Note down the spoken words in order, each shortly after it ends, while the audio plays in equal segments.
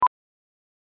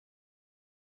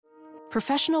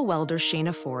Professional welder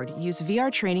Shayna Ford used VR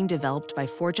training developed by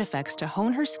ForgeFX to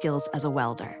hone her skills as a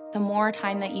welder. The more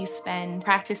time that you spend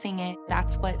practicing it,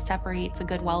 that's what separates a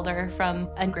good welder from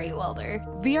a great welder.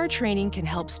 VR training can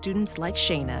help students like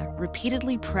Shayna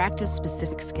repeatedly practice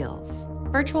specific skills.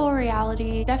 Virtual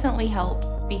reality definitely helps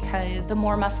because the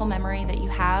more muscle memory that you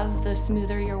have, the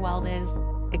smoother your weld is.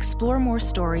 Explore more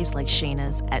stories like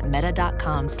Shayna's at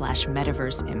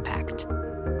meta.com/metaverseimpact.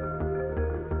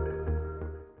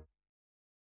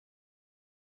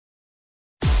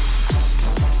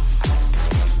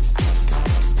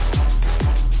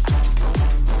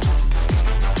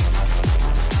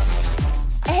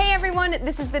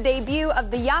 This is the debut of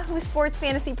the Yahoo Sports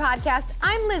Fantasy Podcast.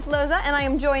 I'm Liz Loza, and I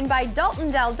am joined by Dalton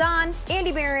Del Don,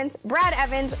 Andy Behrens, Brad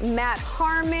Evans, Matt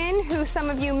Harmon, who some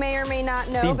of you may or may not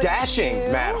know. The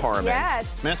dashing Matt Harmon. Yes.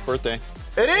 Matt's birthday.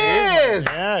 It is!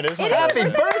 Yeah, it is my Happy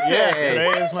birthday! Yeah,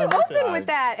 today is my birthday. Open with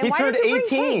that. And He why turned did you bring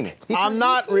 18. cake?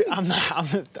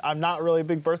 I'm not really a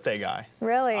big birthday guy.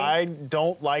 Really? I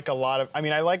don't like a lot of. I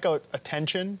mean, I like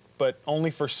attention, but only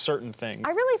for certain things.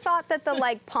 I really thought that the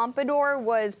pompadour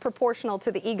was proportional to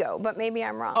the ego, but maybe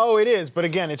I'm wrong. Oh, it is, but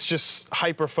again, it's just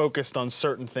hyper focused on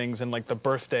certain things, and the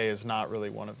birthday is not really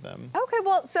one of them. Okay,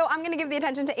 well, so I'm going to give the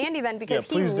attention to Andy then because he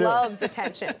please do. loves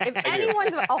attention. If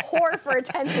anyone's a whore for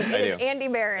attention, it is do. Andy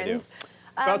Behrens. I do. It's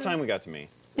about time we got to me.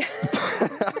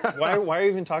 Why are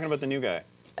you even talking about the new guy?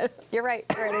 You're right.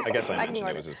 I guess I mentioned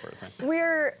ignored it was his birthday.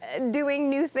 We're doing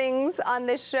new things on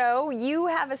this show. You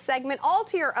have a segment all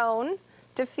to your own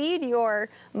to feed your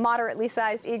moderately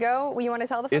sized ego. You want to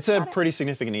tell the folks It's a about it? pretty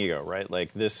significant ego, right?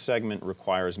 This segment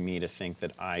requires me to think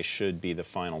that I should be the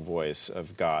final voice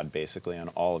of God, basically, on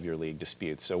all of your league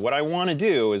disputes. So what I want to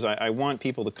do is I want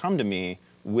people to come to me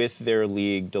with their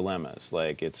league dilemmas.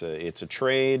 It's a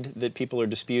trade that people are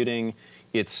disputing.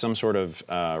 It's some sort of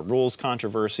rules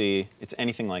controversy. It's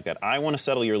anything like that. I want to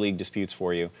settle your league disputes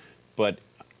for you, but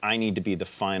I need to be the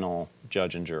final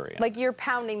judge and jury. Like you're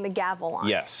pounding the gavel on.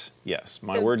 Yes.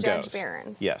 My So word Judge goes.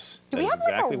 Behrens. Yes. Do we that is have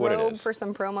exactly a what it robe is. for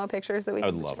some promo pictures that we I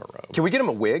can would love a robe. Can we get him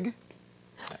a wig?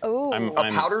 Oh. A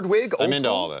powdered wig? I'm Old into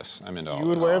school? all this. I'm into all You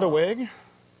would this. wear the wig?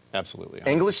 Absolutely. 100%.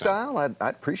 English style? I'd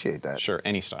appreciate that. Sure,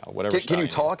 any style, whatever Can style you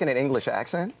need. talk in an English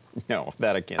accent? No,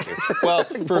 that I can't do. Well,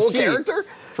 for Full a fee, character?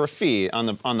 for a fee on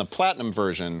the platinum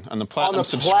version, on the platinum the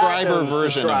subscriber platinum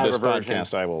version of this subscriber version.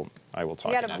 podcast, I will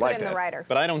talk. You got to in put English. in the that. writer.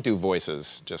 But I don't do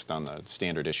voices just on the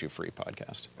standard issue free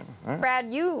podcast. Brad,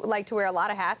 you like to wear a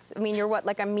lot of hats. I mean, you're what,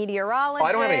 like a meteorologist? Oh,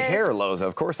 I don't have any hair, Loza.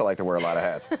 Of course I like to wear a lot of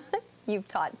hats. You've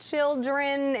taught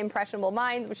children, impressionable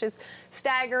minds, which is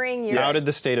staggering. You're How did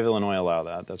the state of Illinois allow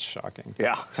that? That's shocking.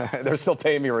 Yeah, they're still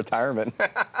paying me retirement.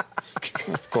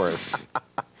 Of course.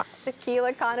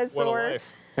 tequila connoisseur. What a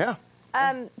life. Yeah.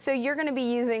 So you're going to be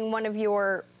using one of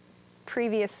your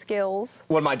previous skills.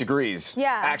 One of my degrees.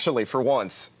 Yeah. Actually, for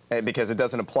once, because it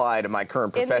doesn't apply to my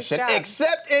current In this profession, job.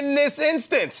 except in this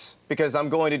instance, because I'm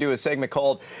going to do a segment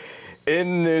called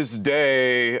In This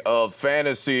Day of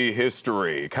Fantasy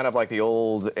History, kind of like the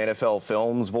old NFL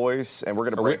Films voice, and we're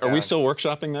going to break Are we down- still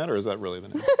workshopping that, or is that really the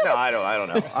name? No, I don't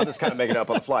know. I'm just kind of making it up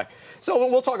on the fly. So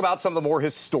we'll talk about some of the more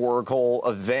historical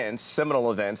events,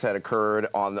 seminal events that occurred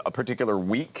on a particular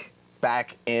week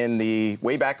back in the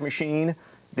Wayback Machine.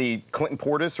 The Clinton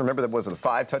Portis, remember that was the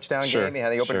 5-touchdown Sure, game? He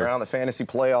had the opening sure. round, the fantasy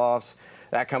playoffs.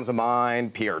 That comes to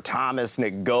mind. Pierre Thomas,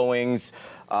 Nick Goings.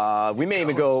 We may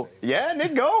even go,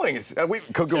 Nick Goings. We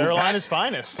could go Carolina's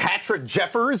finest. Patrick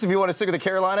Jeffers, if you want to stick with the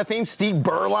Carolina theme. Steve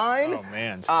Berline. Oh,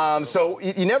 man. So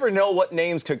you never know what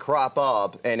names could crop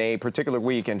up in a particular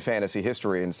week in fantasy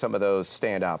history, and some of those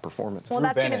standout performances. Well,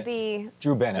 that's going to be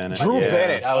Drew Bennett. Drew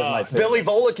Bennett. That was my favorite. Billy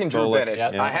Volek and Drew Volek, Bennett.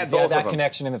 yeah. I had Yeah, both that of them.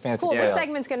 connection in the fantasy. cool. Yeah. This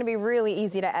segment's going to be really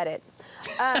easy to edit.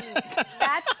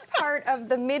 That's part of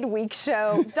the midweek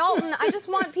show. Dalton, I just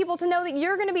want people to know that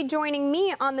you're going to be joining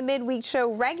me on the midweek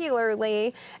show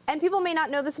regularly. And people may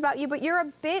not know this about you, but you're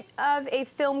a bit of a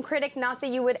film critic, not that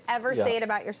you would ever say it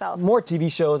about yourself. More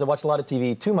TV shows. I watch a lot of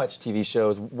TV, too much TV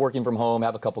shows, working from home,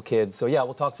 have a couple kids. So, yeah,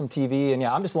 we'll talk some TV. And,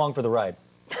 yeah, I'm just along for the ride.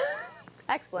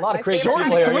 Excellent. A lot My of crazy favorite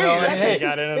people kind here. of You know, show. I mean, hey,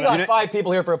 got in we and got 5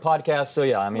 people here for a podcast, so,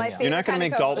 yeah, I mean, My yeah. favorite You're not going to kind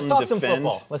make of Dalton Let's talk some defend.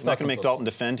 football. Let's You're not talk going to some make Dalton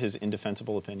defend his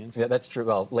indefensible opinions. Yeah, that's true.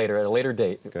 Well, later, at a later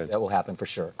date, Good. that will happen for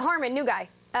sure. Harmon, new guy.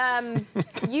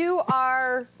 You've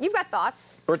got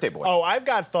thoughts. Birthday boy. Oh, I've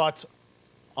got thoughts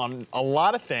on a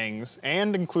lot of things,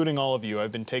 and including all of you.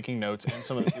 I've been taking notes, and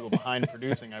some of the people behind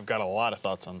producing, I've got a lot of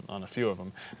thoughts on a few of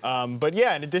them. But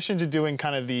yeah, in addition to doing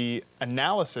kind of the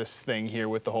analysis thing here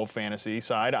with the whole fantasy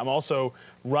side, I'm also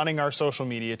running our social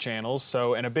media channels.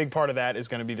 So, and a big part of that is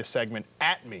going to be the segment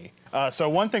At Me. So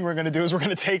one thing we're going to do is we're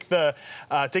going to take the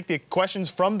questions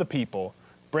from the people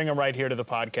bring them right here to the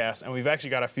podcast, and we've actually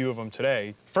got a few of them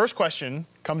today. First question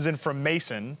comes in from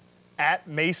Mason, at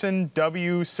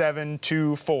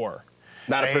MasonW724.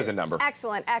 Not a prison number.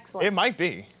 Excellent, excellent. It might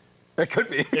be. It could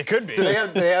be. It could be. Do they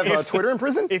have Twitter in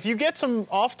prison? If you get some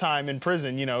off time in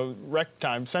prison, rec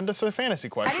time, send us a fantasy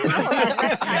question.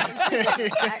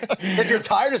 If you're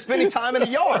tired of spending time in the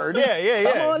yard,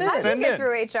 yeah. come on in. How did you Send get in.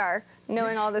 through HR,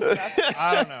 knowing all this stuff?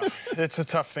 I don't know. It's a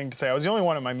tough thing to say. I was the only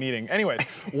one in my meeting. Anyways,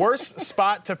 worst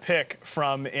spot to pick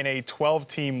from in a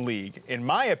 12-team league. In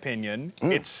my opinion,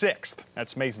 it's 6th.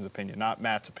 That's Mason's opinion, not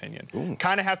Matt's opinion.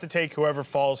 Kind of have to take whoever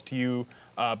falls to you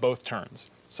both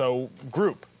turns. So,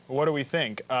 group. What do we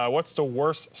think? What's the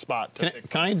worst spot to pick?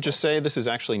 Can I just say this is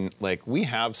actually, we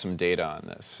have some data on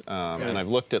this. And I've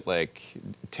looked at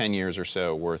 10 years or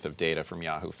so worth of data from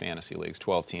Yahoo Fantasy Leagues,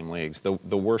 12-team leagues. The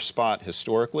worst spot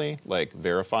historically,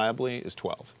 verifiably, is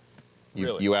 12.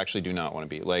 Really? You actually do not want to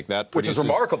be that. Which is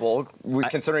remarkable,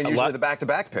 considering usually the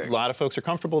back-to-back picks. A lot of folks are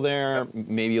comfortable there.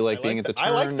 Maybe you like being at the turn.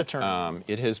 I like the turn.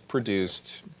 It has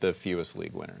produced the fewest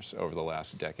league winners over the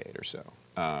last decade or so.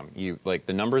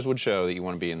 The numbers would show that you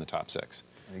want to be in the top 6.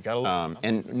 You gotta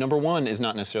and number 1 is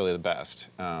not necessarily the best.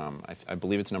 I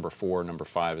believe it's number 4. Number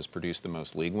 5 has produced the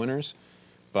most league winners,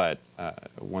 but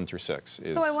 1 through 6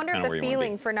 is. So I wonder if where the you wanna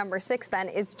feeling be. for number 6 then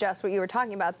is just what you were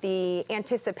talking about, the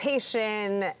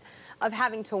anticipation of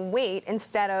having to wait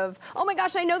instead of, oh my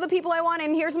gosh, I know the people I want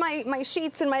and here's my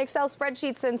sheets and my Excel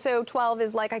spreadsheets, and so 12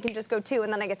 is I can just go 2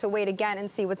 and then I get to wait again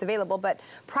and see what's available. But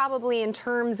probably in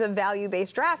terms of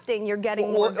value-based drafting, you're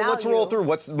getting more value. Let's roll through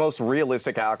what's the most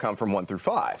realistic outcome from 1 through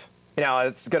 5.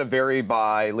 It's going to vary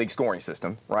by league scoring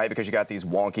system, right? Because you got these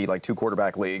wonky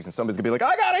 2-quarterback leagues, and somebody's going to be like,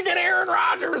 I got to get Aaron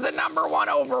Rodgers at number 1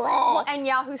 overall. Well, and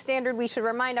Yahoo standard, we should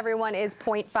remind everyone, is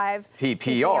 0.5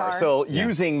 PPR. So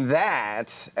using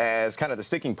that as kind of the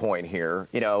sticking point here,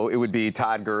 it would be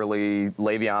Todd Gurley,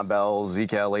 Le'Veon Bell,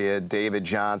 Zeke Elliott, David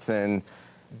Johnson.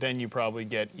 Then you probably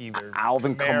get either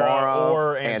Alvin Kamara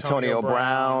or Antonio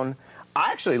Brown.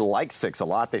 I actually like 6 a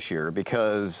lot this year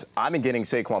because I've been getting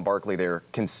Saquon Barkley there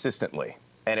consistently.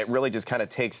 And it really just kind of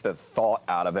takes the thought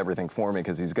out of everything for me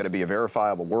because he's going to be a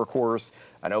verifiable workhorse.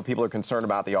 I know people are concerned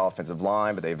about the offensive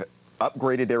line, but they've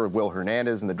upgraded there with Will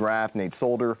Hernandez in the draft, Nate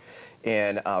Solder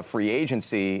in free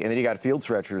agency. And then you got field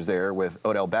stretchers there with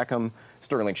Odell Beckham,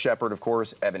 Sterling Shepard, of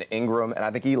course, Evan Ingram. And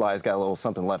I think Eli's got a little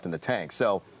something left in the tank.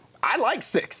 So I like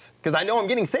 6 because I know I'm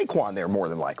getting Saquon there more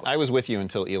than likely. I was with you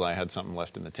until Eli had something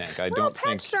left in the tank. I Well, don't Pat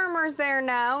think. Shermer's there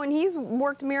now, and he's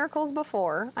worked miracles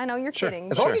before. I know you're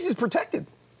kidding. As long as he's protected.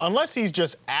 Unless he's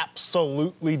just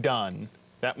absolutely done,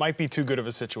 that might be too good of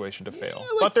a situation to fail.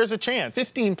 But there's a chance.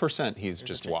 15% he's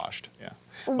just washed. Yeah.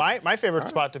 My favorite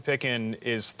spot to pick in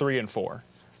is 3 and 4.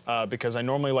 Because I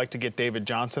normally like to get David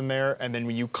Johnson there, and then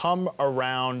when you come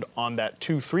around on that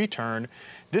 2-3 turn,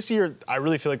 this year I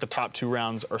really feel like the top 2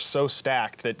 rounds are so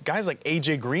stacked that guys like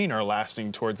A.J. Green are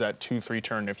lasting towards that 2-3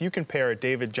 turn. If you can pair a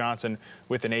David Johnson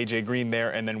with an A.J. Green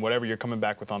there, and then whatever you're coming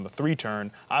back with on the 3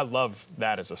 turn, I love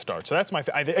that as a start. So that's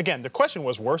again, the question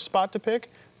was worst spot to pick,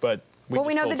 but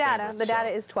we know the data. Favorites, the so. data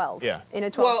is 12. Yeah. In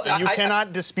a 12. Well, You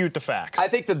cannot dispute the facts. I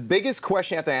think the biggest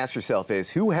question you have to ask yourself is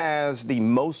who has the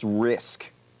most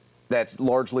risk that's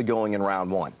largely going in round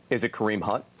 1? Is it Kareem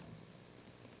Hunt?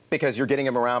 Because you're getting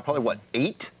him around probably,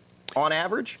 8 on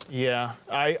average? Yeah,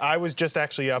 I was just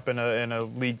actually up in a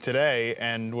league today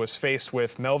and was faced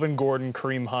with Melvin Gordon,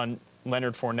 Kareem Hunt,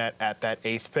 Leonard Fournette at that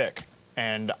 8th pick.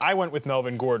 And I went with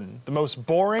Melvin Gordon. The most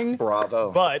boring,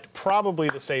 Bravo. but probably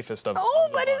the safest of Oh,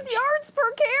 the but his bunch. yards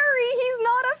per carry, he's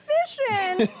not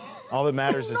efficient. All that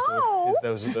matters No.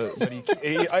 as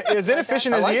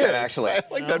inefficient I as like he that, is. actually. I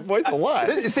like that voice a lot.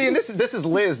 See, and this is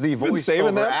Liz, the voiceover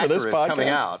saving that for this actress coming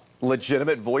podcast? out.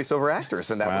 Legitimate voiceover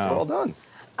actress, and that was Wow. well done.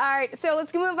 All right, so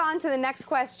let's move on to the next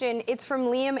question. It's from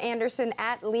Liam Anderson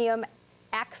at Liam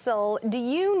Axel. Do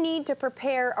you need to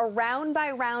prepare a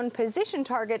round-by-round position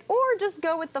target or just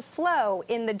go with the flow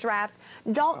in the draft?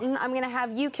 Dalton, I'm going to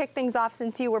have you kick things off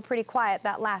since you were pretty quiet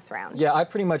that last round. Yeah, I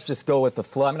pretty much just go with the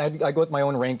flow. I mean, I go with my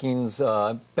own rankings,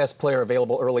 best player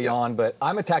available early on, but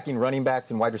I'm attacking running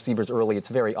backs and wide receivers early. It's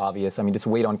very obvious. I mean, just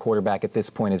wait on quarterback at this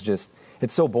point is just,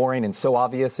 it's so boring and so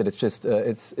obvious that it's just,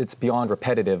 it's beyond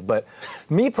repetitive. But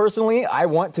me personally, I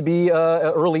want to be an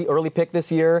early pick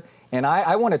this year. And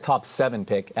I want a top 7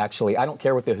 pick, actually. I don't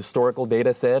care what the historical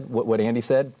data said, what Andy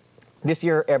said. This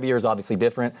year, every year is obviously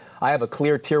different. I have a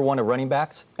clear tier 1 of running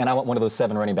backs, and I want one of those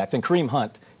 7 running backs. And Kareem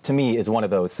Hunt to me, is one of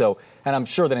those. So, and I'm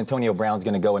sure that Antonio Brown's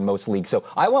going to go in most leagues. So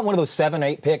I want one of those 7 or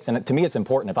 8 picks, and to me, it's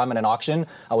important. If I'm in an auction,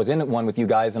 I was in one with you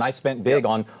guys, and I spent big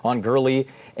on Gurley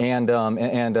and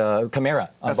Kamara.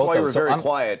 That's why you were very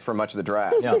quiet for much of the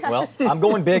draft. Yeah, well, I'm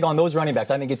going big on those running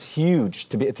backs. I think it's huge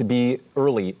to be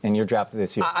early in your draft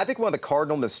this year. I think one of the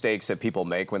cardinal mistakes that people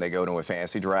make when they go to a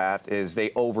fantasy draft is they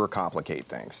overcomplicate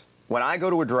things. When I go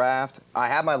to a draft, I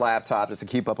have my laptop just to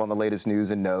keep up on the latest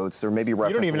news and notes, or maybe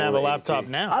reference. You don't even have a ADP. laptop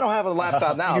now. I don't have a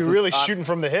laptop now. You're really shooting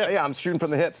from the hip. Yeah, I'm shooting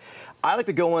from the hip. I like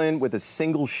to go in with a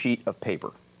single sheet of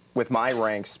paper with my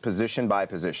ranks position by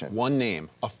position. One name,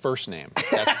 a first name.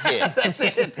 That's it. That's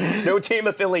it. No team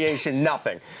affiliation,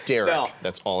 nothing. Derek. Now,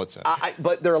 that's all it says.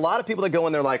 But there are a lot of people that go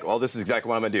in there like, oh, this is exactly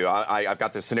what I'm going to do. I've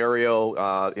got this scenario,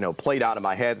 played out in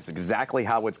my head. It's exactly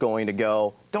how it's going to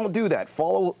go. Don't do that.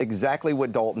 Follow exactly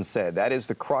what Dalton said. That is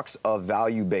the crux of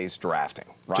value-based drafting,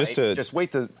 right? Just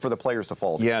wait for the players to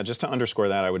fall. Yeah, just to underscore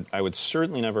that, I would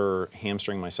certainly never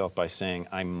hamstring myself by saying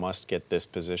I must get this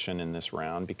position in this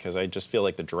round, because I just feel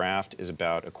like the draft is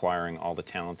about acquiring all the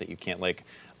talent that you can't. Like,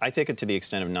 I take it to the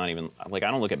extent of not even, like,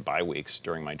 I don't look at bye weeks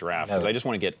during my draft because I just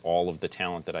want to get all of the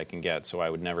talent that I can get. So I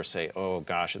would never say, oh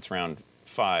gosh, it's round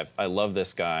 5. I love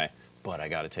this guy, but I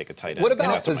got to take a tight end. What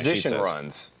about position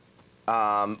runs?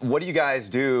 What do you guys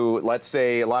do? Let's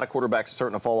say a lot of quarterbacks are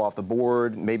starting to fall off the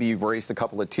board. Maybe you've raced a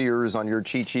couple of tiers on your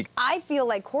cheat sheet. I feel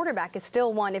like quarterback is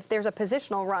still one if there's a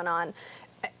positional run on.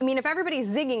 I mean, if everybody's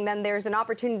zigging, then there's an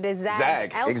opportunity to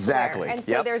zag elsewhere. Exactly. And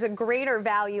so there's a greater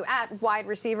value at wide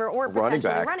receiver or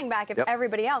potentially running back if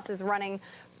everybody else is running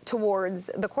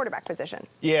towards the quarterback position.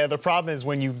 Yeah, the problem is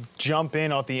when you jump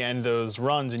in at the end of those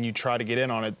runs and you try to get in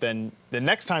on it, then the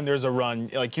next time there's a run,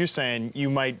 like you're saying, you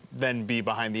might then be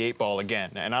behind the 8 ball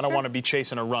again. And I don't want to be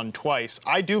chasing a run twice.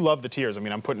 I do love the tiers. I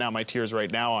mean, I'm putting out my tiers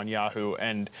right now on Yahoo,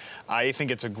 and I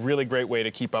think it's a really great way to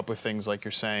keep up with things like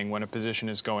you're saying when a position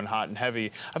is going hot and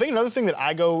heavy. I think another thing that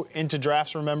I go into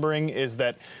drafts remembering is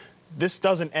that this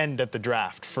doesn't end at the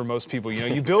draft for most people. You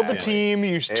know, you build the team,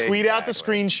 you tweet out the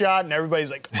screenshot, and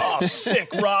everybody's like, oh,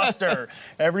 sick roster.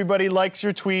 Everybody likes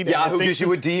your tweet. Yahoo gives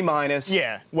you a D-.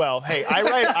 Yeah, well, hey,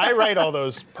 I write all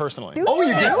those personally. Oh,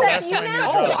 you do? That's my new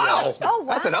job. Wow. Oh,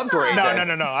 wow. That's an upgrade.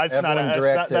 No.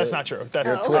 That's not true.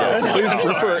 That's Please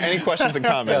refer any questions and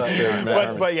comments to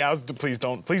Matt. But yeah, please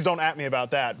don't at me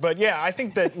about that. But yeah, I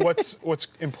think that what's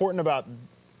important about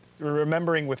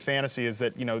remembering with fantasy is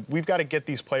that, you know, we've got to get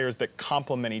these players that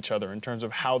complement each other in terms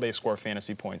of how they score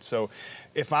fantasy points. So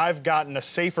if I've gotten a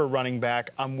safer running back,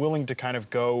 I'm willing to kind of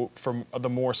go from the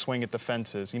more swing at the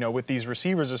fences. You know, with these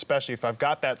receivers especially, if I've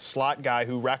got that slot guy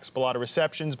who racks up a lot of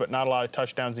receptions but not a lot of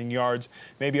touchdowns and yards,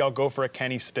 maybe I'll go for a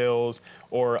Kenny Stills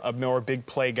or a more big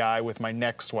play guy with my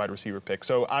next wide receiver pick.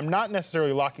 So I'm not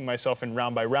necessarily locking myself in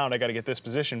round by round. I got to get this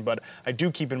position, but I do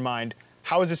keep in mind,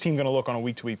 how is this team going to look on a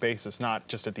week-to-week basis, not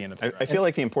just at the end of the draft? I feel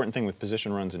like the important thing with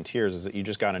position runs and tiers is that you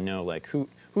just got to know, like, who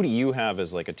do you have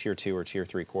as, like, a tier 2 or tier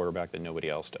 3 quarterback that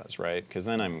nobody else does, right? Because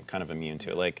then I'm kind of immune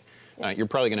to it. Like, you're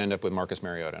probably going to end up with Marcus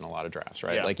Mariota in a lot of drafts,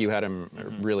 right? Yeah. Like, you had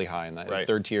him really high in that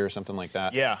 3rd tier or something like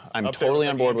that. Yeah. I'm totally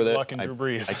on board with it. Luck and Drew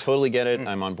Brees. I totally get it.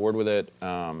 I'm on board with it.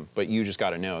 But you just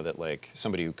got to know that, like,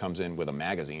 somebody who comes in with a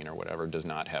magazine or whatever does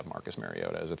not have Marcus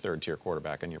Mariota as a 3rd tier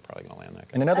quarterback, and you're probably going to land that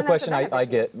guy. And another question I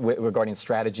get regarding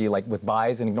strategy, like with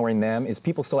buys and ignoring them, is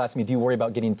people still ask me, do you worry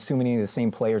about getting too many of the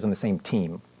same players on the same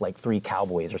team, like 3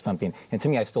 Cowboys or something? And to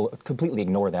me, I still completely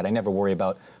ignore that. I never worry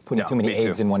about putting too many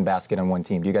eggs in one basket on one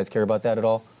team. Do you guys care about that at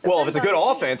all? Well, if it's a good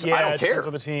offense, I don't care. Depends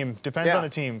on the team. Depends on the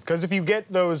team. Because if you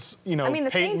get those, you know, I mean,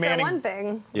 the Peyton Saints Manning, are one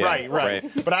thing. Yeah,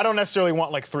 right. But I don't necessarily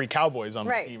want like 3 Cowboys on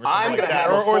the team. Or I'm going to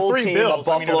have a full 3 team Bills.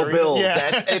 of Buffalo Bills.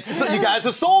 Yeah. You guys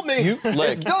have sold me.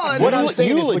 It's done. What I'm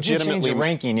saying is, would you change legitimately your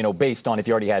ranking, you know, based on if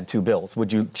you already had 2 Bills?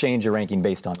 Would you change your ranking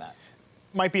based on that?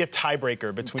 Might be a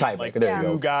tiebreaker between like there you 2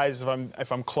 go. guys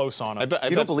if I'm close on them.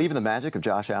 You don't believe in the magic of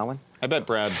Josh Allen? I bet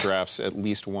Brad drafts at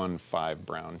least one 5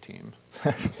 Brown team.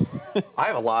 I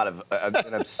have a lot of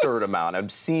an obscene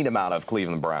amount of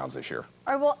Cleveland Browns this year.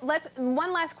 All right, well,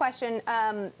 one last question,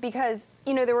 because,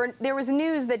 you know, there was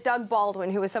news that Doug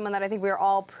Baldwin, who was someone that I think we were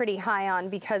all pretty high on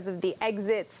because of the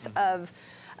exits of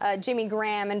Jimmy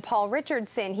Graham and Paul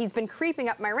Richardson. He's been creeping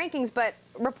up my rankings, but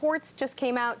reports just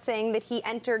came out saying that he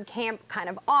entered camp kind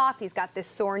of off. He's got this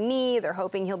sore knee. They're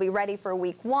hoping he'll be ready for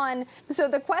week 1. So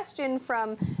the question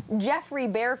from Jeffrey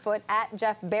Barefoot at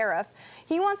Jeff Bariff,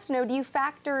 he wants to know, do you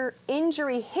factor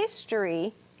injury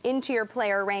history into your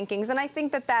player rankings? And I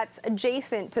think that that's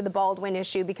adjacent to the Baldwin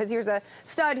issue, because here's a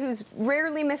stud who's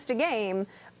rarely missed a game,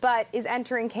 but is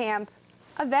entering camp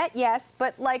A vet, yes,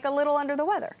 but like a little under the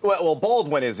weather. Well,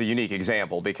 Baldwin is a unique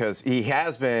example because he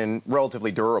has been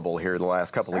relatively durable here the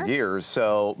last couple of years.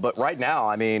 So, but right now,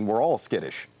 I mean, we're all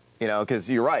skittish, because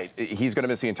you're right. He's going to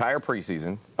miss the entire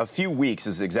preseason. A few weeks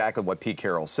is exactly what Pete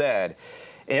Carroll said.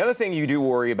 And the other thing you do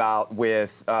worry about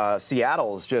with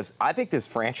Seattle is just, I think this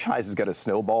franchise is going to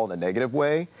snowball in a negative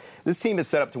way. This team is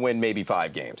set up to win maybe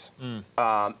 5 games.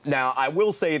 Now, I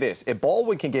will say this. If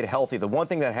Baldwin can get healthy, the one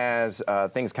thing that has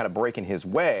things kind of breaking his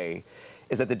way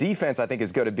is that the defense, I think,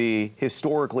 is going to be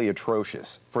historically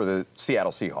atrocious for the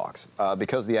Seattle Seahawks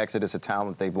because of the exodus of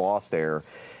talent they've lost there.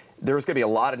 There's going to be a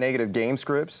lot of negative game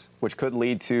scripts, which could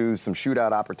lead to some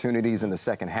shootout opportunities in the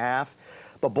second half.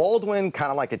 But Baldwin, kind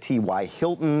of like a T.Y.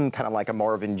 Hilton, kind of like a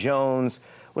Marvin Jones,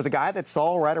 was a guy that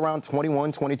saw right around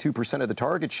 21, 22% of the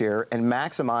target share and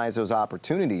maximized those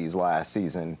opportunities last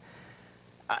season.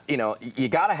 You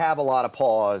got to have a lot of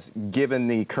pause given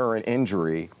the current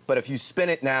injury. But if you spin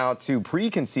it now to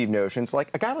preconceived notions,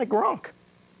 like a guy like Gronk,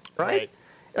 right?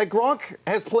 Like Gronk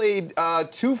has played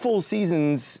 2 full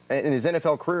seasons in his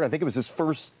NFL career. I think it was his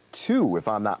first 2, if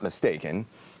I'm not mistaken.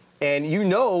 And you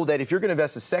know that if you're going to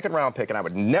invest a second-round pick, and I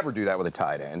would never do that with a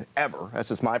tight end, ever. That's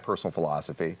just my personal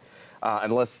philosophy.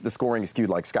 Unless the scoring is skewed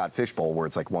like Scott Fishbowl, where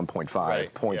it's like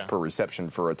 1.5 points per reception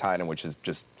for a tight end, which is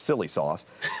just silly sauce.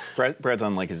 Brad's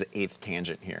on like his 8th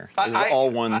tangent here. This is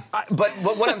all one. But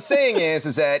what I'm saying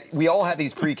is that we all have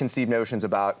these preconceived notions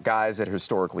about guys that are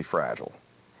historically fragile.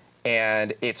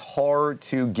 And it's hard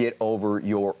to get over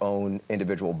your own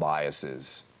individual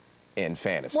biases in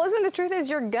fantasy. Well, isn't the truth is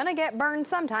you're going to get burned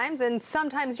sometimes, and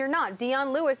sometimes you're not.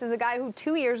 Dion Lewis is a guy who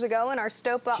 2 years ago in our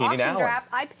Stopa auction draft,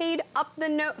 I paid up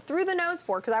through the nose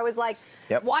for because I was like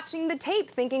watching the tape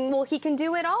thinking, well, he can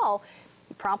do it all.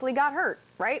 He promptly got hurt,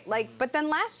 right? But then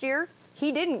last year,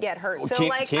 he didn't get hurt.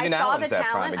 So, I saw the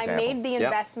talent, I made the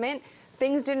investment.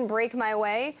 Things didn't break my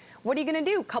way. What are you going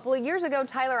to do? A couple of years ago,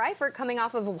 Tyler Eifert, coming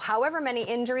off of however many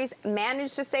injuries,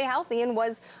 managed to stay healthy and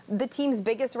was the team's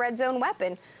biggest red zone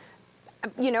weapon.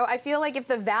 I feel like if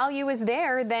the value is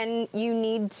there, then you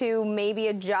need to maybe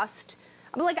adjust.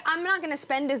 I'm not going to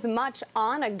spend as much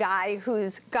on a guy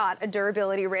who's got a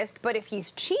durability risk, but if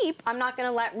he's cheap, I'm not going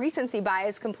to let recency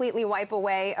bias completely wipe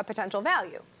away a potential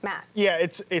value. Matt? Yeah,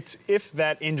 it's if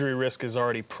that injury risk is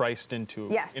already priced into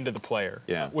the player.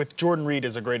 Yeah. With Jordan Reed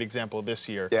is a great example this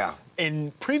year. Yeah.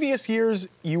 In previous years,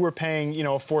 you were paying, a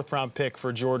 4th-round pick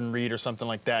for Jordan Reed or something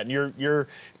like that, and you're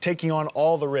taking on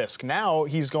all the risk. Now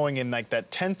he's going in like that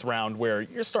 10th round where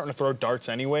you're starting to throw darts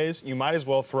anyways. You might as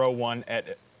well throw one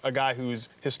at a guy who's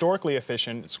historically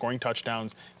efficient, scoring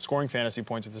touchdowns, scoring fantasy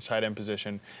points at the tight end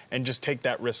position, and just take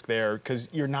that risk there because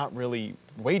you're not really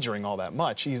wagering all that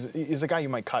much. He's a guy you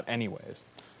might cut anyways.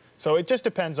 So it just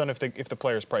depends on if the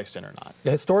player's priced in or not. The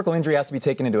historical injury has to be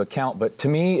taken into account, but to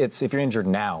me, it's if you're injured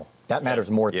now. That matters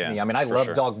more to me. I mean, I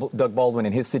love Doug Baldwin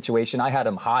in his situation. I had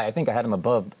him high. I think I had him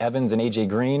above Evans and A.J.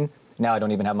 Green. Now I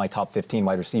don't even have my top 15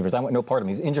 wide receivers. I want no part of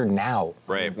him. He's injured now.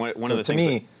 Right. One of the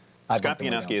things Scott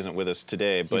Pianowski isn't with us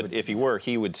today, but if he were,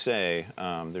 he would say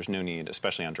there's no need,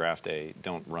 especially on draft day,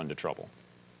 don't run to trouble.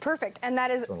 Perfect. And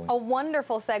that is a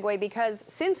wonderful segue because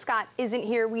since Scott isn't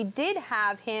here, we did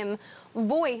have him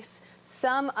voice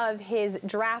some of his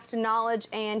draft knowledge,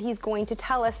 and he's going to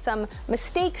tell us some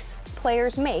mistakes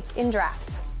players make in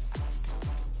drafts.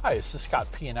 Hi, this is Scott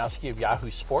Pianowski of Yahoo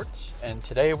Sports, and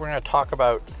today we're going to talk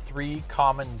about 3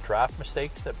 common draft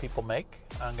mistakes that people make.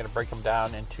 I'm going to break them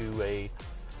down into a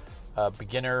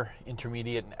beginner,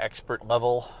 intermediate, and expert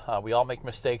level. We all make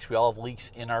mistakes. We all have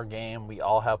leaks in our game. We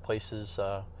all have places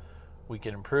we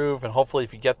can improve. And hopefully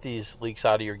if you get these leaks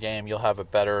out of your game, you'll have a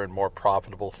better and more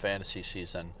profitable fantasy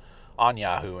season on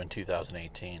Yahoo in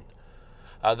 2018.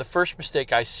 The first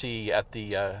mistake I see at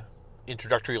the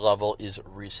introductory level is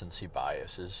recency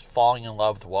bias, is falling in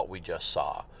love with what we just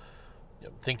saw.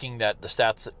 Thinking that the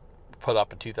stats that put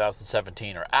up in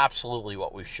 2017 are absolutely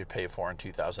what we should pay for in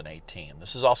 2018.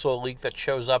 This is also a leak that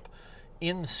shows up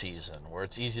in season, where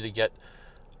it's easy to get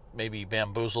maybe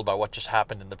bamboozled by what just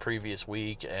happened in the previous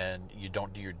week and you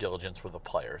don't do your diligence with a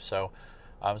player. So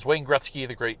as Wayne Gretzky,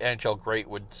 the great NHL great,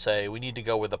 would say, we need to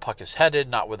go where the puck is headed,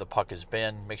 not where the puck has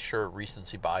been. Make sure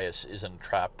recency bias isn't a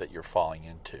trap that you're falling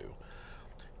into.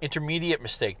 Intermediate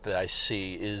mistake that I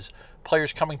see is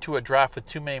players coming to a draft with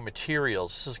too many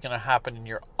materials. This is going to happen in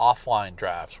your offline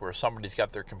drafts where somebody's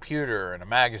got their computer and a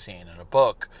magazine and a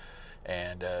book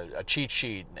and a cheat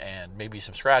sheet and maybe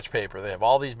some scratch paper. They have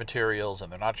all these materials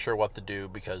and they're not sure what to do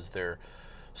because they're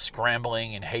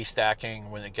scrambling and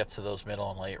haystacking when it gets to those middle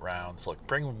and late rounds. Look,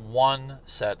 bring one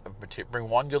set of material, bring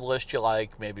one good list you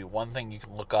like, maybe one thing you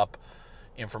can look up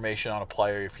information on a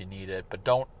player if you need it, but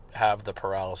don't have the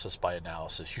paralysis by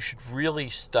analysis. You should really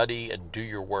study and do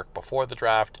your work before the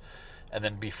draft and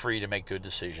then be free to make good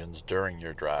decisions during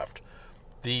your draft.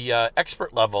 The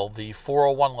expert level, the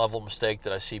 401 level mistake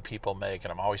that I see people make,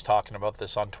 and I'm always talking about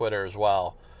this on Twitter as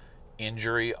well,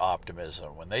 injury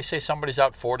optimism. When they say somebody's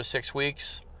out 4 to 6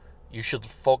 weeks, you should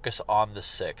focus on the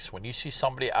 6. When you see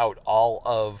somebody out all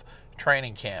of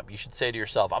training camp, you should say to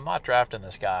yourself, I'm not drafting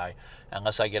this guy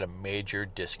unless I get a major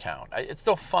discount. It's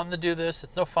no fun to do this.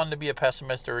 It's no fun to be a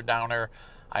pessimist or a downer.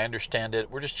 I understand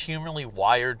it. We're just humanly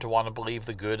wired to want to believe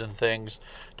the good in things,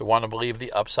 to want to believe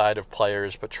the upside of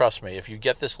players. But trust me, if you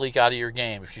get this leak out of your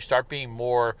game, if you start being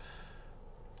more,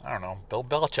 I don't know, Bill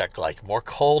Belichick-like, more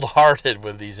cold-hearted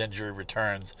with these injury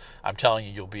returns, I'm telling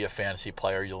you, you'll be a fantasy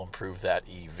player. You'll improve that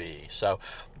EV. So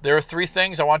there are 3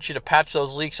 things. I want you to patch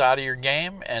those leaks out of your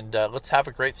game, and let's have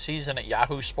a great season at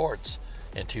Yahoo Sports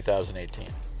in 2018.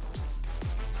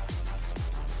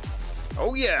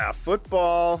 Oh yeah,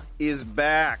 football is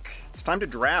back. It's time to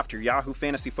draft your Yahoo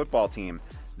Fantasy Football team.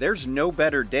 There's no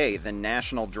better day than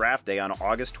National Draft Day on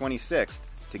August 26th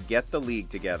to get the league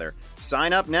together.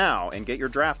 Sign up now and get your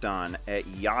draft on at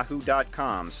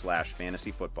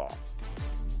yahoo.com/fantasyfootball.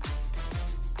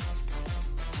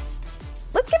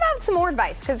 Let's give out some more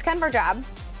advice, because it's kind of our job.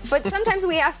 But sometimes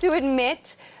we have to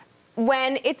admit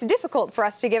when it's difficult for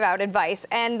us to give out advice,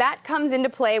 and that comes into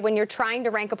play when you're trying to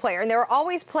rank a player. And there are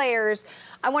always players.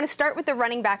 I want to start with the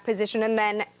running back position, and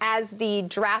then as the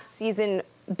draft season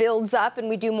builds up and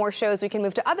we do more shows, we can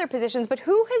move to other positions. But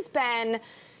who has been,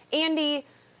 Andy,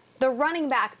 the running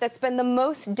back that's been the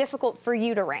most difficult for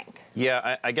you to rank?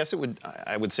 Yeah, I guess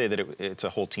I would say that it's a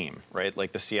whole team, right?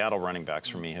 Like the Seattle running backs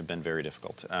for me have been very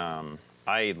difficult.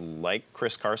 I like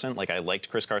Chris Carson. I liked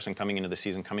Chris Carson coming into the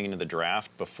season, coming into the draft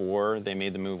before they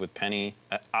made the move with Penny.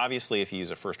 Obviously, if you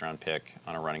use a first-round pick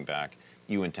on a running back,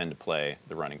 you intend to play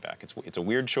the running back. It's a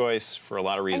weird choice for a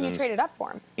lot of reasons. And you traded up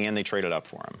for him. And they traded up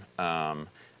for him.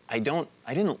 I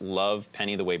didn't love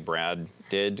Penny the way Brad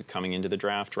did coming into the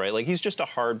draft, right? He's just a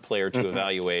hard player to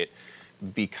evaluate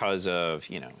because of,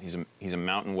 he's a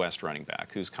Mountain West running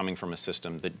back who's coming from a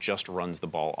system that just runs the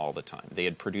ball all the time. They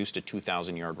had produced a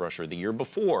 2,000-yard rusher the year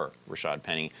before Rashad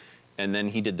Penny, and then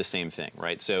he did the same thing,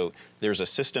 right? So there's a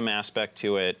system aspect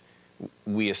to it.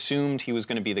 We assumed he was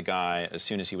going to be the guy as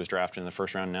soon as he was drafted in the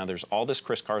first round. Now there's all this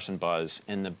Chris Carson buzz,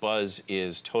 and the buzz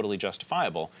is totally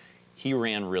justifiable. He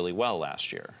ran really well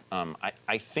last year.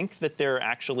 I think that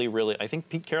I think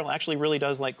Pete Carroll actually really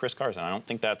does like Chris Carson. I don't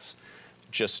think that's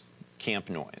just camp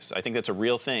noise. I think that's a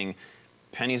real thing.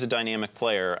 Penny's a dynamic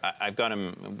player. I've got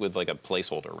him with a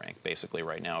placeholder rank basically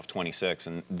right now of 26,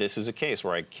 and this is a case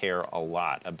where I care a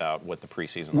lot about what the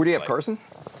preseason Where do you looks have Carson?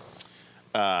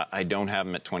 I don't have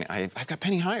him at 20. I've got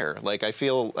Penny higher. I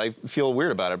feel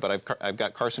weird about it, but I've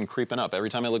got Carson creeping up.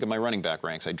 Every time I look at my running back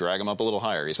ranks, I drag him up a little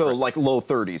higher. So low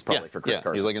 30s probably for Chris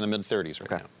Carson. He's in the mid 30s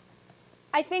right now.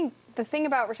 I think the thing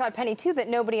about Rashad Penny, too, that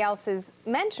nobody else is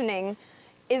mentioning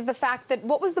is the fact that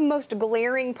what was the most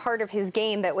glaring part of his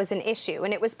game that was an issue,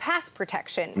 and it was pass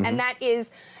protection. And that is,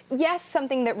 yes,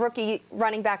 something that rookie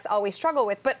running backs always struggle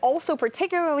with, but also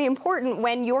particularly important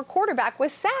when your quarterback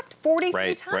was sacked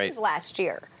 43 times last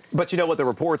year. But you know what the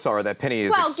reports are, that Penny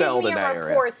has excelled in that area. Well, give me a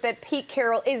report that Pete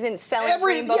Carroll isn't selling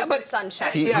rainbows and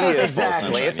sunshine. He is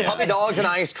exactly. It's puppy dogs and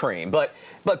ice cream. But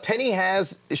Penny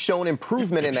has shown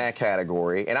improvement in that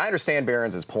category. And I understand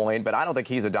Behrens' point, but I don't think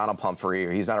he's a Donald Pumphrey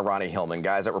or he's not a Ronnie Hillman,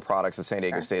 guys that were products of San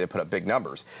Diego State that put up big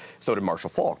numbers. So did Marshall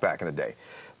Faulk back in the day.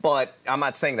 But I'm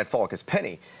not saying that Faulk is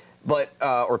Penny.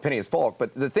 Or Penny is Faulk.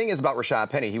 But the thing is about Rashad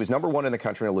Penny, he was number 1 in the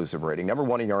country in elusive rating, number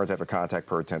 1 in yards after contact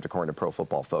per attempt, according to Pro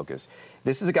Football Focus.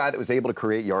 This is a guy that was able to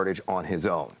create yardage on his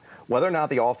own. Whether or not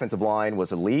the offensive line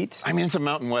was elite. I mean, it's a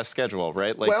Mountain West schedule,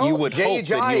 right? You would hope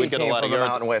that he would get a lot of yards. Came from a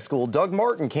Mountain West school. Doug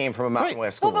Martin came from a Mountain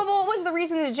West school. Well, but what was the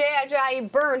reason that J.I.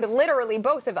 burned literally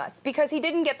both of us? Because he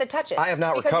didn't get the touches. I have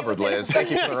not recovered, Liz.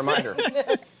 Thank you for the reminder.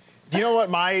 Do you know what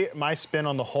my spin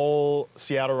on the whole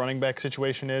Seattle running back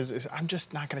situation is I'm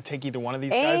just not going to take either one of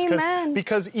these guys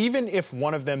because even if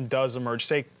one of them does emerge,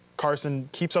 say Carson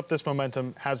keeps up this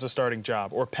momentum, has a starting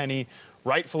job, or Penny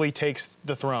rightfully takes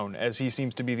the throne, as he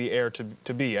seems to be the heir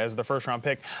to be as the first-round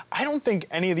pick, I don't think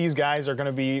any of these guys are going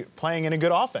to be playing in a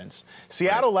good offense.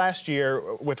 Seattle last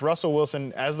year, with Russell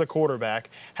Wilson as the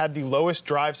quarterback, had the lowest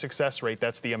drive success rate.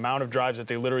 That's the amount of drives that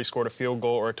they literally scored a field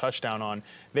goal or a touchdown on.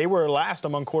 They were last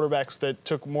among quarterbacks that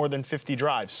took more than 50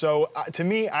 drives. So, to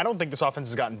me, I don't think this offense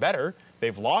has gotten better.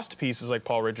 They've lost pieces like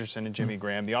Paul Richardson and Jimmy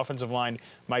Graham. The offensive line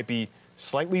might be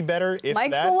slightly better, if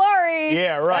Mike that. Solari.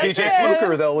 Yeah, right. DJ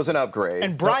Fluker, though, was an upgrade.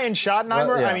 And Brian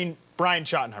Schottenheimer, I mean, Brian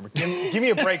Schottenheimer. Give me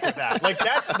a break with that. Like,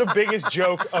 that's the biggest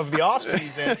joke of the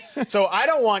offseason. So I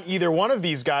don't want either one of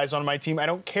these guys on my team. I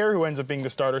don't care who ends up being the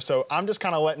starter. So I'm just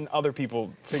kind of letting other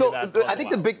people figure that out. I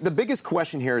think the biggest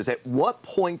question here is, at what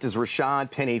point does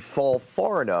Rashad Penny fall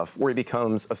far enough where he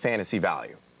becomes a fantasy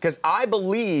value? Because I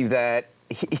believe that,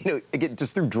 again,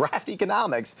 just through draft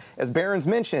economics, as Barron's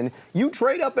mentioned, you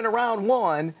trade up in round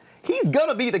 1, he's going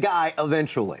to be the guy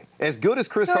eventually, as good as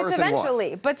Chris Carson was. So it's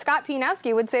eventually, but Scott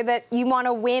Pianowski would say that you want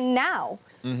to win now.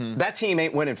 Mm-hmm. That team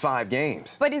ain't winning 5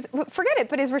 games. But forget it,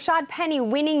 but is Rashad Penny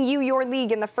winning you your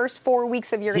league in the first 4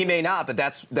 weeks of your He may not, but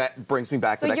that brings me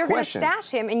back to that question. So you're going to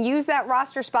stash him and use that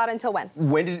roster spot until when?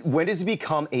 When does he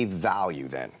become a value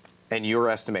then, in your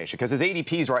estimation? Because his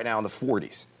ADP is right now in the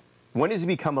 40s. When does he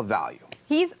become a value?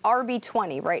 He's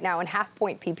RB20 right now in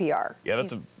half-point PPR. Yeah,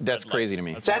 that's crazy to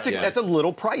me. That's a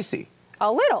little pricey.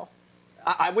 A little.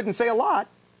 I wouldn't say a lot.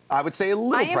 I would say a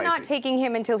little pricey. I am not taking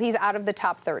him until he's out of the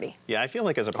top 30. Yeah, I feel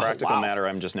like as a practical matter,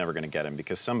 I'm just never going to get him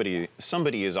because somebody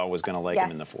is always going to like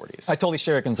him in the 40s. I totally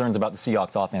share your concerns about the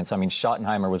Seahawks offense. I mean,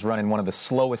 Schottenheimer was running one of the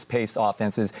slowest paced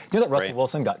offenses. Do you know that Russell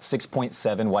Wilson got 6.7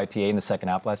 YPA in the second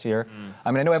half last year?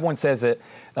 I mean, I know everyone says that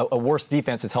a worse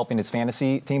defense is helping his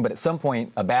fantasy team, but at some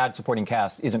point, a bad supporting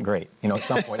cast isn't great. At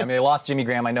some point. I mean, they lost Jimmy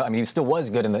Graham. I know. I mean, he still was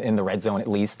good in the red zone at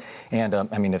least. And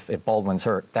I mean, if Baldwin's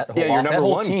hurt, that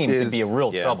whole team could be a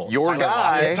real trouble. Your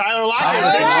guy, Tyler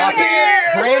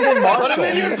Lockett. Brandon Marshall. Put him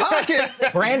in your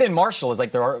pocket. Brandon Marshall is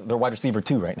like their wide receiver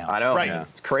 2 right now. I know. Right. Yeah.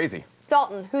 It's crazy.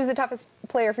 Dalton, who's the toughest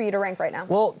player for you to rank right now?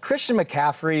 Well, Christian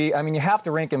McCaffrey, I mean, you have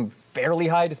to rank him fairly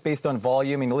high just based on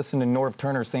volume. I mean, listen to Norv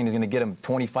Turner saying he's going to get him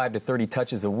 25 to 30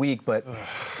 touches a week. But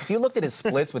if you looked at his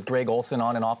splits with Greg Olsen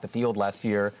on and off the field last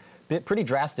year, pretty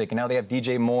drastic. And now they have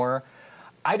DJ Moore.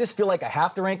 I just feel like I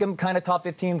have to rank him kind of top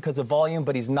 15 because of volume,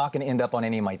 but he's not going to end up on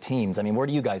any of my teams. I mean, where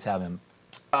do you guys have him?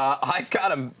 I've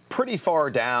got him pretty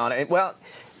far down. Well,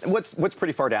 what's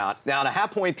pretty far down? Now, in a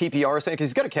half-point PPR, saying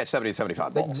because he's going to catch 70 to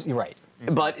 75 balls. You're right.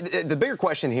 But the bigger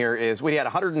question here is, we had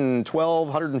 112,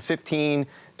 115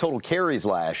 total carries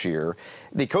last year.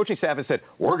 The coaching staff has said,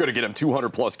 we're going to get him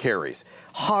 200-plus carries.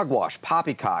 Hogwash,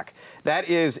 poppycock. That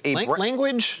is a...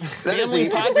 language? That is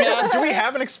podcast? Do we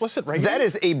have an explicit rating? That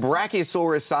is a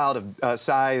Brachiosaurus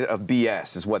size of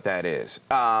BS is what that is.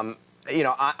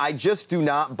 I just do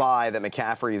not buy that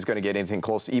McCaffrey is going to get anything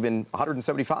close to even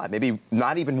 175, maybe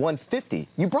not even 150.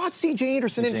 You brought C.J.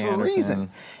 Anderson in for a reason.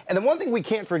 And the one thing we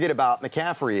can't forget about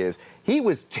McCaffrey is he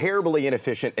was terribly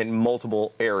inefficient in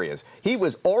multiple areas. He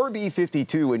was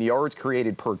RB52 in yards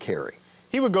created per carry.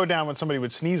 He would go down when somebody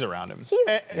would sneeze around him.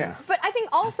 But I think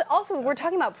also we're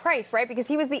talking about price, right? Because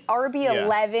he was the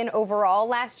RB11 overall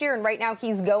last year, and right now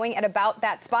he's going at about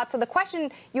that spot. So the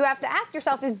question you have to ask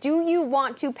yourself is, do you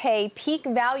want to pay peak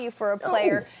value for a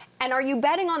player? And are you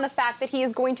betting on the fact that he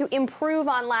is going to improve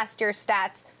on last year's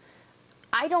stats?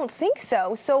 I don't think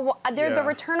so. So the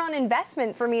return on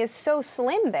investment for me is so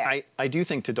slim there. I do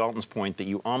think, to Dalton's point, that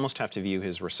you almost have to view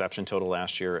his reception total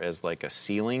last year as like a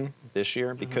ceiling this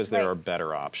year because there are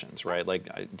better options, right? Like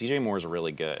DJ Moore's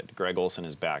really good. Greg Olsen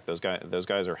is back. Those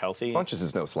guys are healthy. Funches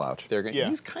is no slouch.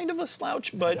 He's kind of a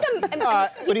slouch, but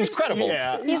he's credible.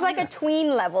 Yeah. He's like a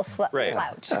tween level slouch.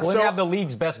 Well, they have the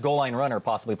league's best goal line runner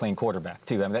possibly playing quarterback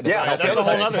too. I mean, that's a whole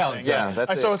other thing. Yeah,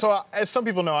 that's it. So as some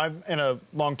people know, I'm in a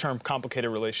long-term complicated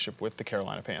relationship with the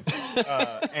Carolina Panthers.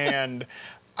 And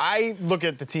I look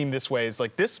at the team this way, is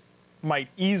like, this might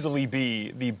easily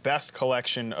be the best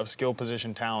collection of skill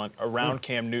position talent around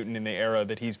Cam Newton in the era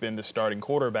that he's been the starting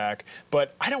quarterback.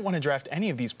 But I don't want to draft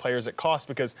any of these players at cost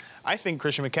because I think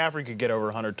Christian McCaffrey could get over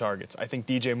 100 targets. I think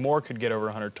DJ Moore could get over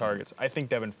 100 targets. I think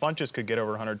Devin Funchess could get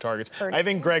over 100 targets. I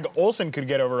think Greg Olsen could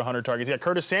get over 100 targets. Yeah,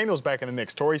 Curtis Samuel's back in the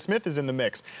mix. Torrey Smith is in the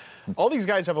mix. All these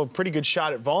guys have a pretty good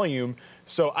shot at volume,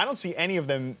 so I don't see any of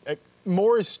them.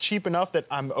 Moore is cheap enough that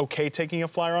I'm okay taking a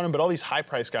flyer on him, but all these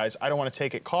high-priced guys, I don't want to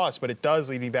take at cost, but it does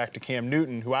lead me back to Cam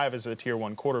Newton, who I have as a Tier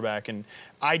 1 quarterback, and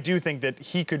I do think that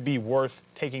he could be worth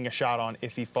taking a shot on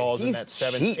if he falls in that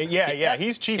 7. Yeah,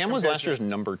 he's cheap. Cam was last year's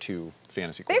number 2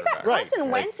 fantasy They've quarterback. got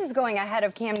Carson Wentz is going ahead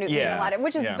of Cam Newton in a lot of,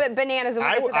 which is bananas. And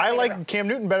I like Cam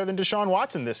Newton better than Deshaun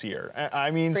Watson this year.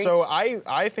 I mean, so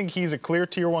I think he's a clear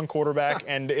Tier 1 quarterback,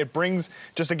 and it brings,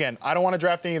 just again, I don't want to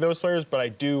draft any of those players, but I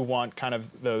do want kind of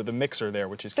the mixer there,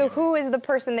 which is So who is the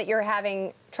person that you're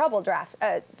having trouble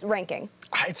ranking?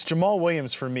 It's Jamal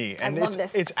Williams for me. And I love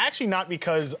this. It's actually not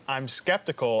because I'm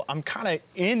skeptical. I'm kind of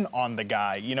in on the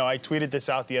guy. You know, I tweeted this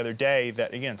out the other day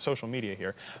that, again, social media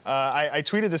here. I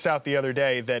tweeted this out the other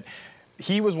day that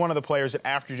he was one of the players that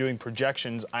after doing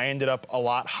projections, I ended up a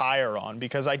lot higher on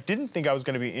because I didn't think I was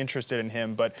going to be interested in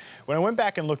him. But when I went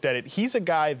back and looked at it, he's a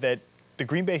guy that the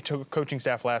Green Bay coaching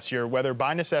staff last year, whether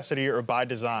by necessity or by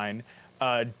design,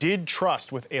 did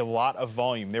trust with a lot of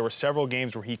volume. There were several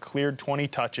games where he cleared 20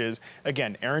 touches.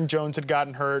 Again, Aaron Jones had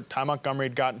gotten hurt, Ty Montgomery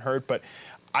had gotten hurt, but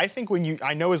I think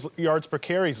I know his yards per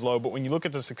carry is low, but when you look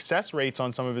at the success rates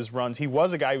on some of his runs, he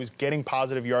was a guy who was getting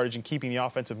positive yardage and keeping the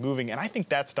offensive moving, and I think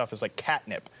that stuff is like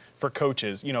catnip for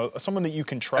coaches, someone that you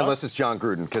can trust. Unless it's John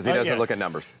Gruden, because he doesn't look at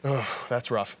numbers. Oh, that's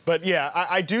rough. But yeah,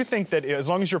 I do think that as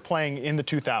long as you're playing in the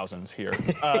 2000s here,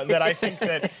 that I think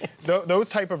that those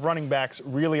type of running backs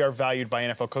really are valued by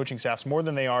NFL coaching staffs more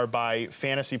than they are by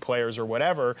fantasy players or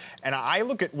whatever. And I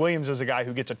look at Williams as a guy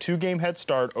who gets a 2-game head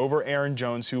start over Aaron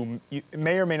Jones, who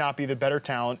may or may not be the better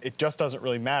talent. It just doesn't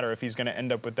really matter if he's going to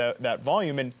end up with that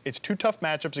volume. And it's 2 tough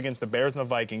matchups against the Bears and the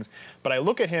Vikings. But I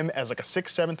look at him as like a 6th,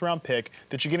 7th round pick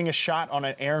that you're getting a shot on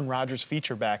an Aaron Rodgers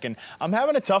feature back, and I'm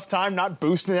having a tough time not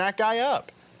boosting that guy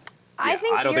up. I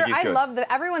think I love that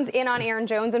everyone's in on Aaron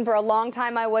Jones, and for a long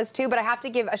time I was too, but I have to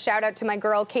give a shout out to my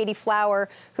girl, Katie Flower,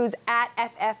 who's at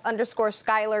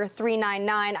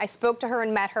FF_Skyler399. I spoke to her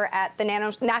and met her at the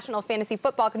National Fantasy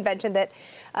Football Convention that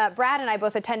Brad and I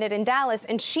both attended in Dallas,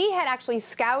 and she had actually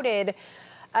scouted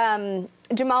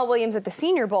Jamal Williams at the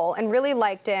Senior Bowl and really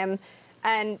liked him.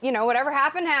 And, whatever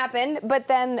happened. But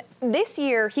then this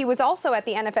year, he was also at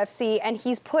the NFFC, and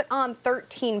he's put on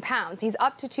 13 pounds. He's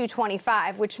up to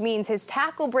 225, which means his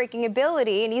tackle-breaking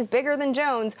ability, and he's bigger than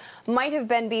Jones, might have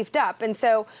been beefed up. And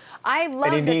so I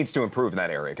love And he needs to improve in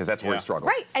that area, because that's where he struggled.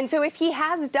 Right. And so if he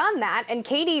has done that, and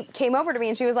Katie came over to me,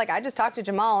 and she was like, I just talked to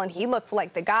Jamal, and he looks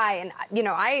like the guy. And,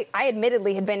 I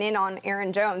admittedly had been in on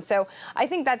Aaron Jones. So I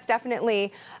think that's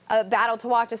definitely a battle to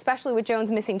watch, especially with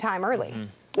Jones missing time early. Mm-hmm.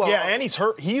 Well, yeah, and he's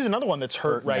hurt. He's another one that's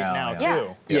hurt right now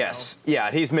too. Yes,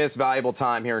 he's missed valuable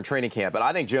time here in training camp, but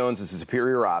I think Jones is a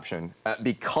superior option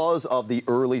because of the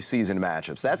early season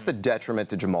matchups. That's the detriment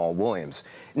to Jamal Williams.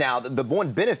 Now, the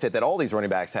one benefit that all these running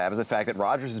backs have is the fact that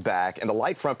Rodgers is back, and the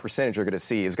light front percentage you're going to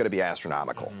see is going to be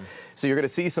astronomical. So you're going to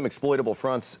see some exploitable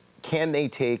fronts. Can they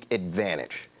take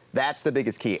advantage? That's the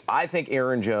biggest key. I think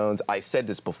Aaron Jones, I said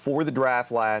this before the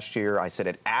draft last year. I said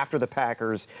it after the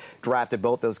Packers drafted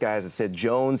both those guys. I said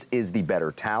Jones is the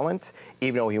better talent,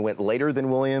 even though he went later than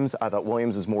Williams. I thought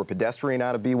Williams was more pedestrian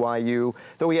out of BYU,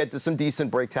 though he had some decent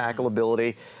break tackle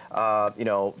ability,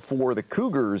 for the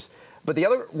Cougars. But the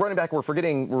other running back we're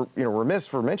forgetting, we're remiss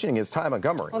for mentioning is Ty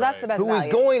Montgomery. Well, that's the best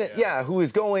who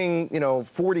is going,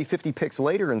 40, 50 picks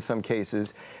later in some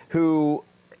cases, who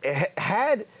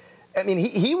had... I mean,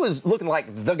 he was looking like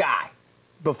the guy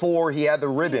before he had the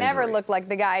rib injury. Never looked like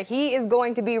the guy. He is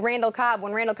going to be Randall Cobb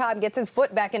when Randall Cobb gets his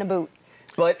foot back in a boot.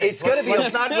 But it's going to be...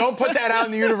 Don't put that out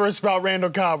in the universe about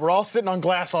Randall Cobb. We're all sitting on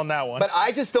glass on that one. But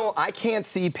I can't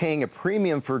see paying a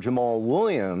premium for Jamal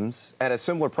Williams at a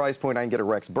similar price point I can get a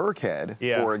Rex Burkhead,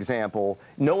 for example,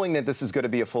 knowing that this is going to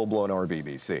be a full-blown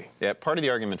RBBC. Yeah, part of the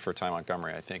argument for Ty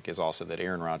Montgomery, I think, is also that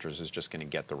Aaron Rodgers is just going to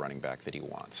get the running back that he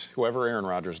wants. Whoever Aaron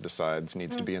Rodgers decides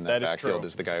needs to be in that backfield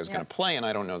is the guy who's going to play, and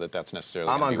I don't know that that's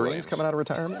necessarily Amon Green's coming out of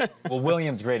retirement? Well,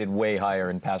 Williams graded way higher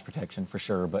in pass protection for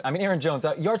sure. But, I mean, Aaron Jones,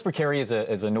 yards per carry is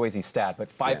a noisy stat, but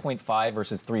 5.5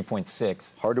 versus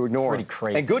 3.6. Hard to ignore. Pretty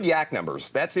crazy. And good yak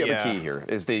numbers. That's the other key here,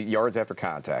 is the yards after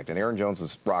contact. And Aaron Jones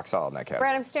is rock solid in that category.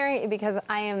 Brad, I'm staring at you because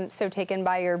I am so taken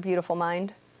by your beautiful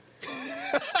mind.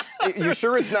 You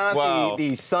sure it's not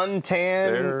the suntan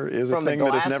there is from a thing the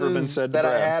that has never been said to that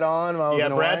I Brad. had on while I was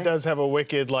in Brad Hawaii? does have a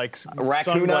wicked raccoon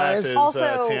sunglasses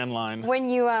also, tan line. when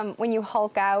you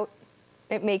Hulk out,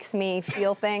 it makes me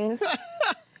feel things.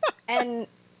 And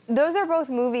those are both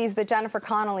movies that Jennifer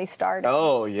Connelly starred in.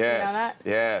 Oh, yes. You know that?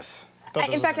 Yes.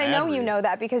 In fact, I know you know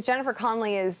that because Jennifer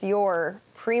Connelly is your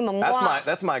prima moi.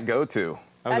 That's my go-to.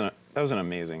 That was an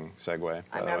amazing segue,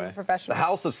 by the way. I'm a professional. The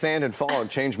House of Sand and Fog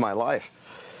changed my life.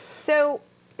 So,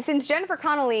 since Jennifer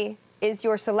Connelly is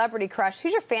your celebrity crush,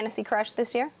 who's your fantasy crush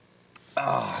this year?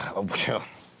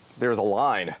 There's a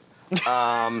line.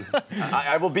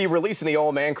 I will be releasing the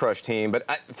all-man crush team, but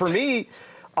for me,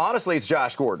 honestly, it's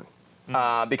Josh Gordon.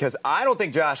 Because I don't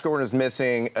think Josh Gordon is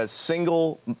missing a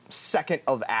single second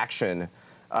of action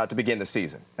to begin the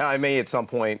season. Now, I may at some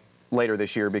point later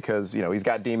this year because, he's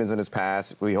got demons in his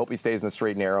past. We hope he stays in the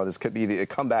straight and narrow. This could be the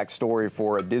comeback story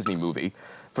for a Disney movie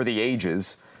for the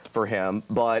ages for him.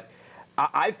 But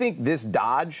I think this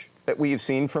dodge that we've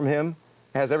seen from him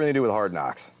has everything to do with Hard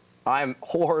Knocks. I'm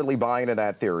wholeheartedly buying into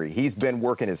that theory. He's been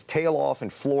working his tail off in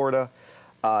Florida.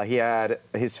 He had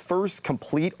his first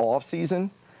complete offseason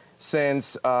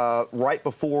since right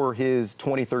before his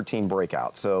 2013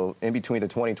 breakout. So in between the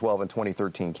 2012 and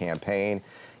 2013 campaign.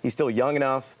 He's still young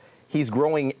enough. He's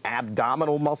growing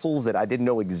abdominal muscles that I didn't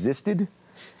know existed.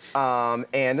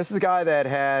 And this is a guy that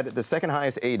had the second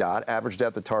highest ADOT, average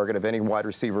depth of target, of any wide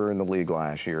receiver in the league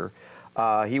last year.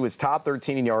 He was top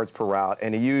 13 in yards per route,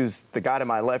 and he used the guy to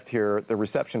my left here, the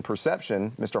reception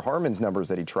perception, Mr. Harmon's numbers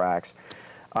that he tracks.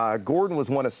 Gordon was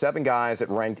one of 7 guys that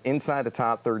ranked inside the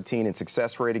top 13 in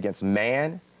success rate against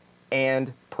man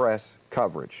and press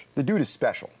coverage. The dude is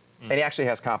special, and he actually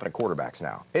has competent quarterbacks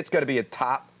now. It's going to be a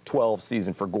top 12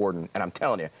 season for Gordon, and I'm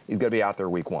telling you, he's going to be out there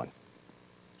week 1.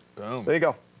 Boom. There you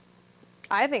go.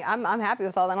 I think I'm happy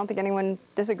with all that. I don't think anyone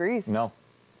disagrees. No.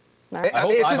 No.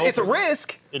 It's a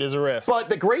risk. It is a risk. But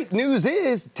the great news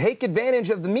is take advantage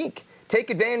of the meek. Take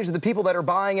advantage of the people that are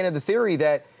buying into the theory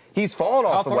that he's fallen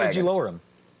off the wagon. How far did you lower him?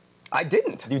 I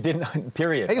didn't. You didn't,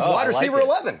 period. He's wide receiver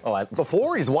 11.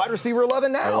 Before, he's wide receiver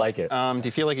 11 now. I like it. Do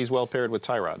you feel like he's well paired with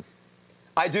Tyrod?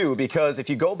 I do, because if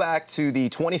you go back to the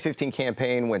 2015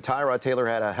 campaign when Tyrod Taylor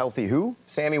had a healthy who?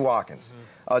 Sammy Watkins.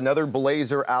 Another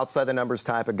blazer, outside the numbers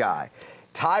type of guy.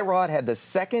 Tyrod had the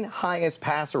second highest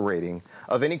passer rating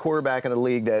of any quarterback in the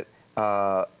league that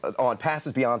on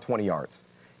passes beyond 20 yards.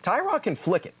 Tyrod can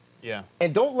flick it. Yeah.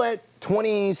 And don't let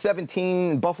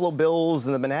 2017 Buffalo Bills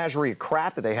and the menagerie of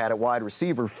crap that they had at wide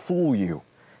receiver fool you.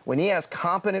 When he has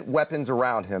competent weapons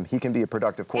around him, he can be a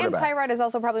productive quarterback. And Tyrod is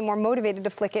also probably more motivated to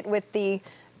flick it with the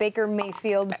Baker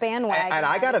Mayfield bandwagon. And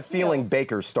I got a feeling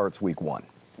Baker starts week 1.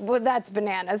 Well, that's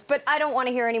bananas. But I don't want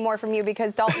to hear any more from you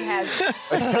because Dalton has.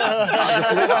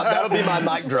 That'll be my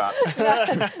mic drop.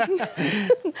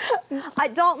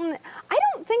 Dalton, I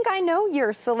don't think I know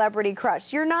your celebrity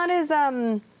crush. You're not as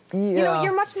you know,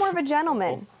 you're much more of a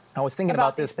gentleman. I was thinking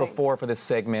about this before for this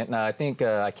segment, and I think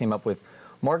I came up with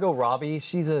Margot Robbie.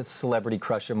 She's a celebrity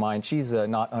crush of mine. She's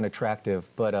not unattractive,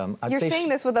 but I'd You're say saying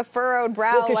this with a furrowed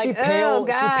brow, well, like, she pales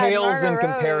Margot in Robbie.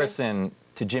 comparison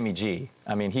to Jimmy G.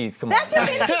 I mean, come That's on.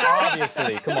 your fantasy crush?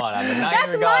 Obviously, come on. I'm a 9-year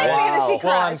That's guy. my fantasy crush.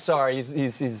 Well, I'm sorry.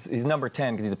 He's number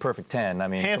 10 because he's a perfect 10. I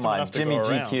mean, handsome come on. enough to Jimmy go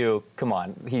around. GQ. Come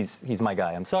on. He's my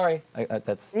guy. I'm sorry.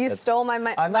 You stole my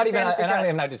I'm not even. fantasy And crush.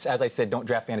 I'm not just, as I said, don't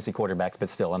draft fantasy quarterbacks, but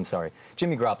still, I'm sorry.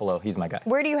 Jimmy Garoppolo. He's my guy.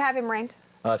 Where do you have him ranked?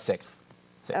 6th.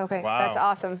 Okay, Wow. that's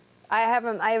awesome. I have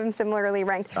him similarly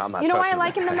ranked. I'm not You know why I touching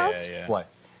like him the that. most? What?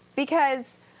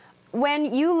 Because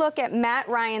when you look at Matt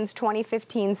Ryan's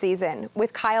 2015 season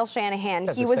with Kyle Shanahan,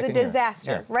 That's he the was a second year.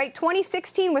 disaster, Yeah. right?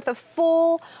 2016 with a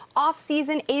full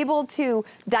offseason, able to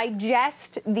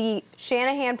digest the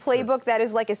Shanahan playbook that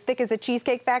is like as thick as a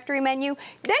Cheesecake Factory menu.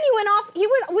 Then he went off. He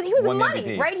was Won the money,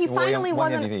 MVP. right? He finally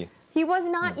Won the wasn't. MVP. He was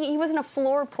not. He wasn't a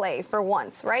floor play for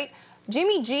once, right?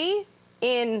 Jimmy G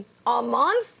in a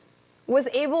month was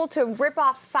able to rip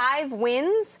off 5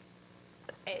 wins.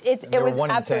 It They were was 1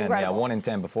 in absolutely 10. incredible. Yeah, 1 in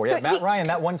 10 before. Yeah, But Matt Ryan,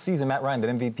 that one season, Matt Ryan, that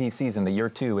MVP season, the year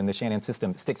 2 in the Shanahan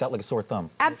system, sticks out like a sore thumb.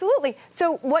 Absolutely.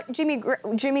 So what Jimmy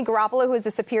Garoppolo, who is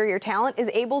a superior talent, is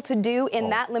able to do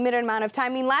in that limited amount of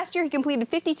time. I mean, last year he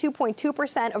completed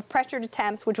 52.2% of pressured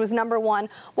attempts, which was number 1,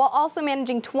 while also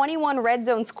managing 21 red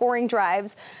zone scoring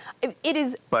drives. It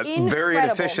is But incredible. very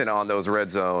inefficient on those red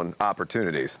zone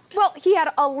opportunities. Well, he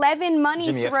had 11 money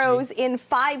Jimmy FG. throws in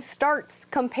 5 starts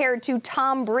compared to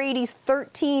Tom Brady's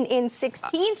 13 in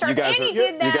 16 starts. And he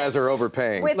did that you guys are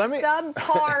overpaying. with Let me-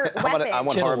 subpar weapons. I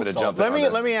want Kittle Harmon to was jump solid. in on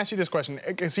this. Let me ask you this question,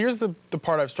 because here's the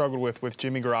part I've struggled with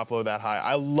Jimmy Garoppolo that high.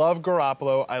 I love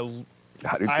Garoppolo. I do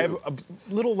I have too.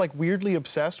 a little weirdly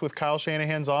obsessed with Kyle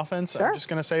Shanahan's offense. Sure. I'm just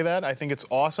going to say that. I think it's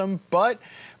awesome. But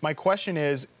my question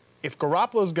is, if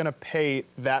Garoppolo's going to pay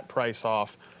that price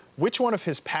off, which one of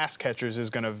his pass catchers is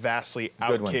going to vastly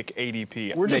Good one. outkick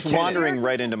ADP? We're just McKinnon. wandering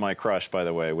right into my crush, by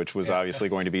the way, which was obviously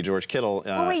going to be George Kittle.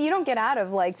 Oh, wait, you don't get out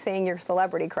of saying your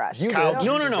celebrity crush. You Kyle-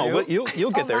 did. No, but you'll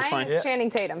get there. It's Mine fine. is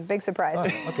Channing Tatum. Big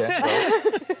surprise. Okay. well,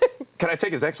 Can I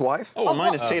take his ex-wife? Oh, well,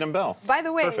 mine is Tatum Bell. By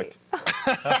the way, Perfect.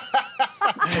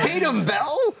 Tatum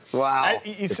Bell? Wow.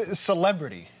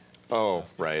 Celebrity. Oh,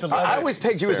 right. Celebrity. I always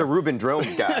pegged you as a fair. Ruben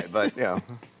Drones guy, but you know.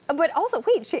 but also,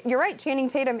 wait, you're right. Channing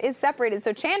Tatum is separated.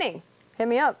 So Channing, hit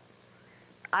me up.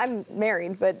 I'm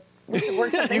married, but we should work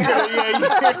something out.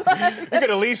 You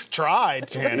could at least try,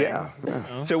 Channing.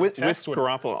 Yeah. So with Text would-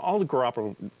 Garoppolo,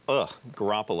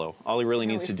 all he really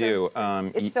needs to do.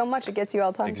 It's so much it gets you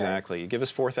all tongue-tied. Exactly. You give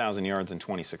us 4,000 yards and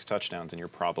 26 touchdowns, and you're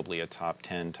probably a top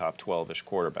 10, top 12-ish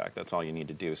quarterback. That's all you need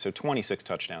to do. So 26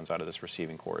 touchdowns out of this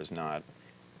receiving core is not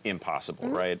impossible,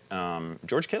 right?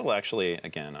 George Kittle, actually,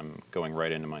 again, I'm going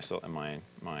right into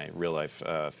my real-life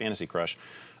fantasy crush.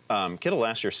 Kittle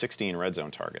last year, 16 red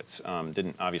zone targets.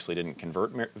 Obviously didn't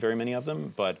convert very many of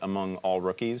them, but among all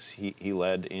rookies, he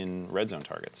led in red zone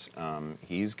targets.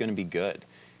 He's going to be good.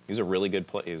 He was a really good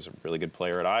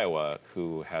player at Iowa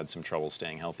who had some trouble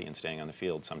staying healthy and staying on the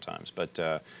field sometimes. But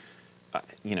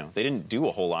they didn't do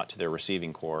a whole lot to their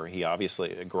receiving core.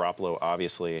 Garoppolo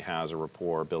obviously has a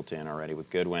rapport built in already with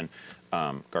Goodwin.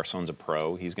 Garcon's a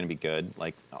pro. He's going to be good.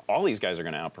 Like, all these guys are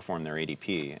going to outperform their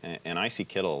ADP. And I see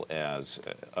Kittle as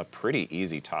a pretty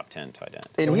easy top 10 tight end.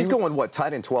 And he's going, what,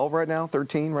 tight end 12 right now?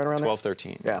 13, right around 12, there?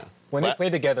 13. Yeah. When they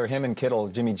played together, him and Kittle,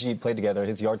 Jimmy G played together,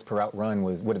 his yards per route run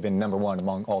would have been #1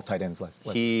 among all tight ends last.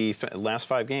 Last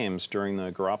 5 games during the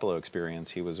Garoppolo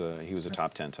experience, he was a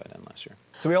top 10 tight end last year.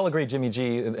 So we all agree Jimmy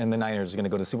G and the Niners are going to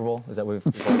go to the Super Bowl? Is that what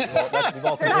we've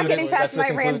all They're not getting past my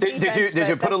Rams defense. Did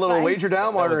you put a little wager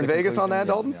down while you're in Vegas on that,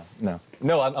 Dalton?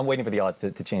 No, I'm waiting for the odds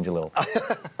to change a little.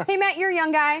 Hey, Matt, you're a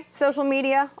young guy, social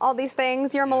media, all these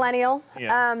things. You're a millennial.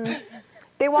 Yeah.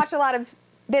 They watch a lot of.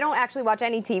 They don't actually watch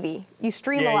any TV. You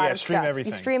stream a lot of stream stuff.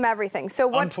 Everything. You stream everything. So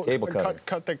what? Cable cutter.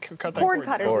 Cut that Cord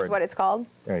cutters is what it's called.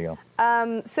 There you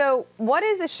go. So what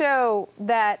is a show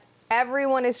that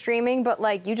everyone is streaming, but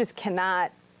like you just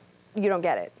cannot, you don't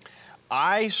get it?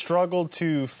 I struggle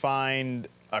to find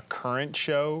a current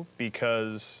show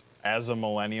because as a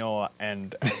millennial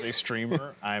and as a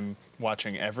streamer, I'm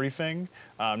watching everything.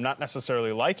 Not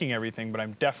necessarily liking everything, but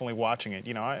I'm definitely watching it.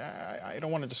 I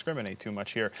don't want to discriminate too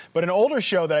much here. But an older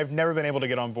show that I've never been able to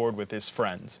get on board with is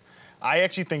Friends. I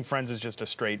actually think Friends is just a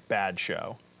straight bad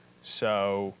show.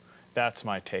 So that's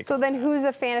my take. So then who's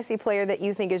a fantasy player that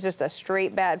you think is just a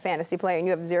straight bad fantasy player and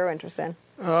you have zero interest in?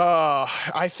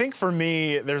 I think for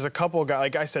me, there's a couple guys.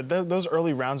 Like I said, those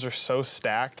early rounds are so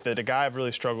stacked that a guy I've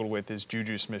really struggled with is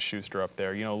Juju Smith-Schuster up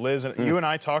there. Liz, you and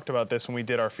I talked about this when we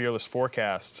did our Fearless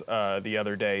Forecast the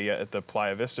other day at the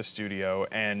Playa Vista studio.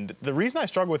 And the reason I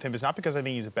struggle with him is not because I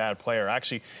think he's a bad player. I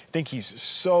actually think he's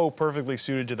so perfectly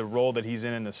suited to the role that he's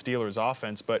in the Steelers'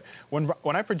 offense. But when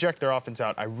I project their offense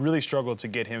out, I really struggle to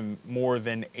get him more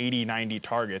than 80, 90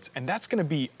 targets. And that's going to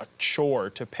be a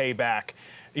chore to pay back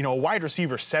a wide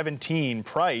receiver 17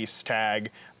 price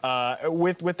tag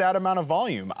with that amount of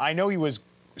volume. I know he was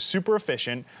super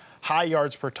efficient, high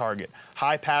yards per target,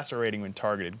 high passer rating when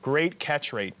targeted, great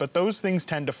catch rate, but those things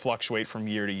tend to fluctuate from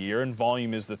year to year, and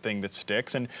volume is the thing that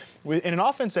sticks. And in an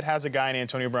offense that has a guy in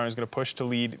Antonio Brown who's going to push to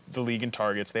lead the league in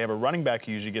targets, they have a running back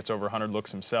who usually gets over 100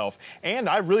 looks himself. And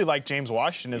I really like James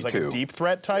Washington as like a deep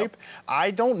threat type. Yep.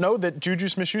 I don't know that Juju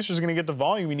Smith-Schuster is going to get the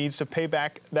volume he needs to pay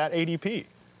back that ADP.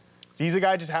 He's a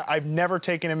guy I've never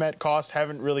taken him at cost,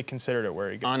 haven't really considered it where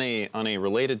he goes. On a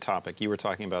related topic, you were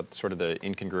talking about sort of the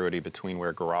incongruity between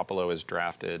where Garoppolo is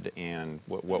drafted and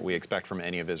what we expect from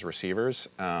any of his receivers.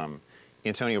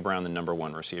 Antonio Brown, the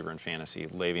 #1 receiver in fantasy.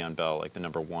 Le'Veon Bell, like the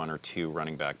 #1 or 2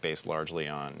 running back based largely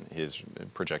on his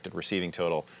projected receiving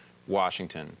total.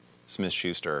 Washington,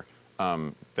 Smith-Schuster.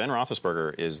 Ben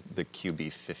Roethlisberger is the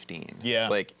QB 15. Yeah.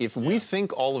 Like, if we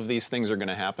think all of these things are going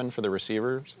to happen for the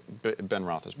receivers, Ben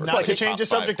Roethlisberger. Not to change the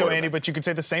subject, though, Andy, but you could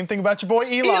say the same thing about your boy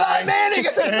Eli. Eli Manning,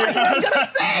 it's exactly what I was going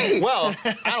to say. Well,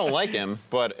 I don't like him,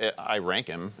 but I rank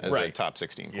him as a top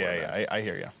 16 quarterback. Yeah, I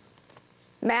hear you.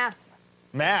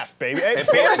 Math, baby. Hey,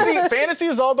 fantasy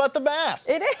is all about the math.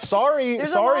 It is. Sorry,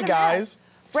 guys.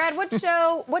 Brad, what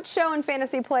show and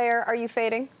fantasy player are you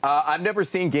fading? I've never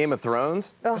seen Game of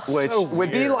Thrones, which would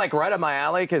be like right up my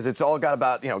alley because it's all got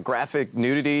about graphic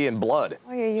nudity and blood.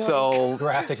 So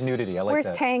graphic nudity, I like where's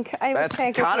that. Tank? That's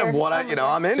kind of what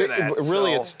I'm into. That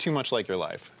really, it's too much like your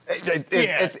life.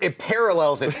 It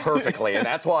parallels it perfectly, and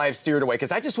that's why I've steered away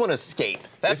because I just want to escape.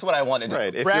 That's what I want to do.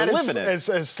 Right. If Brad you're living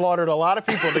has slaughtered a lot of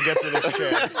people to get to this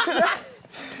chair.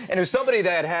 And as somebody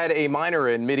that had a minor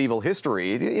in medieval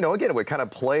history, again, it would kind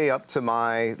of play up to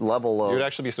my level of... You would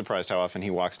actually be surprised how often he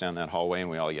walks down that hallway and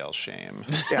we all yell, shame.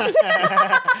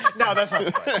 Yeah. No, that's not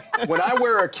surprising. When I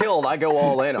wear a kilt, I go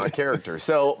all in on character.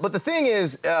 But the thing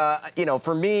is,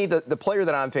 for me, the player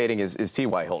that I'm fading is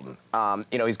T.Y. Hilton.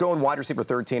 He's going wide receiver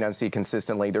 13, I see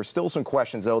consistently. There's still some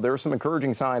questions, though. There are some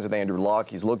encouraging signs with Andrew Luck.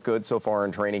 He's looked good so far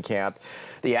in training camp.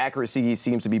 The accuracy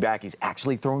seems to be back. He's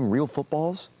actually throwing real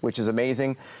footballs, which is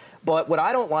amazing. But what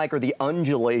I don't like are the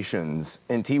undulations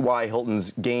in T.Y.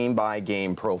 Hilton's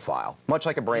game-by-game profile, much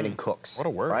like a Brandon Cooks. What a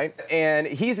word. Right? And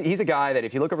he's a guy that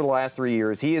if you look over the last 3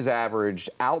 years, he has averaged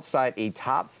outside a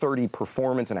top 30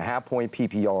 performance and a half-point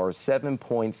PPR,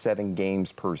 7.7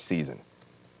 games per season.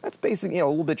 That's basically a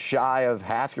little bit shy of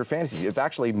half your fantasy. It's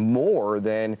actually more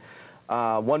than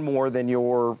one more than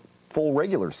your full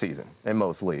regular season in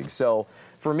most leagues. So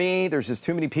for me, there's just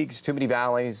too many peaks, too many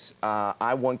valleys.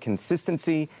 I want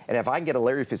consistency, and if I can get a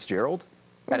Larry Fitzgerald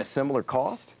at a similar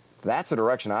cost, that's the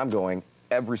direction I'm going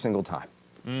every single time.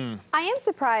 I am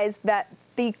surprised that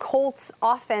the Colts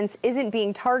offense isn't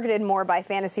being targeted more by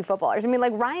fantasy footballers. I mean,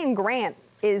 like Ryan Grant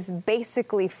is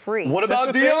basically free. What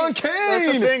about Deion Kane? That's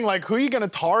the thing. Like, who are you going to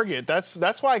target?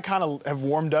 That's why I kind of have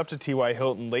warmed up to T.Y.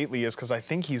 Hilton lately, is because I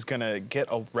think he's going to get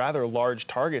a rather large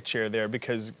target share there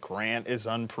because Grant is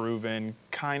unproven.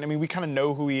 We kind of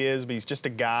know who he is, but he's just a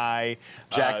guy.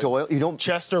 Jack Doyle. You don't.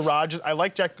 Chester Rogers. I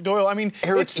like Jack Doyle. I mean,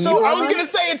 Eric it's so. I was Ebron? going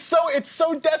to say it's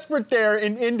so desperate there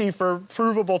in Indy for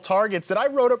provable targets that I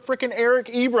wrote up freaking Eric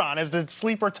Ebron as the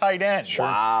sleeper tight end.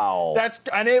 Wow.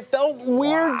 And it felt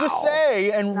weird to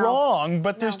say and wrong,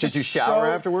 but there's just Did you shower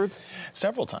afterwards?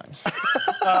 several times.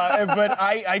 But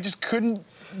I just couldn't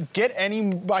get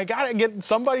any. I gotta get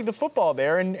somebody the football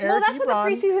there, and Eric Well, that's Ebron. what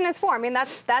the preseason is for. I mean,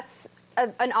 that's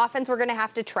an offense we're going to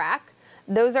have to track.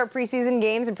 Those are preseason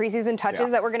games and preseason touches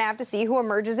that we're going to have to see who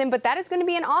emerges in. But that is going to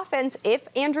be an offense, if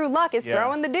Andrew Luck is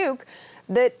throwing the Duke,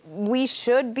 that we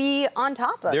should be on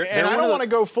top of. And I don't want to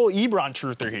go full Ebron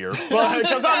truther here,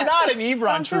 because I'm not an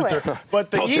Ebron Don't do truther.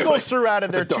 But the Don't do Eagles it. threw out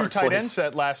of their It's a two dark tight end place.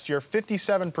 set last year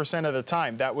 57% of the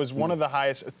time. That was one of the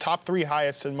highest, top 3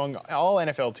 highest among all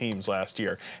NFL teams last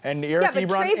year. And Eric but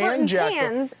Ebron Trey and Burton's Jack.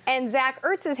 hands and Zach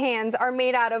Ertz's hands are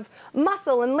made out of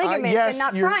muscle and ligaments Yes, and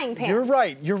not you're- frying pans.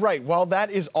 You're right. While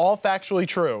that is all factually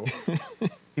true,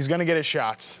 he's going to get his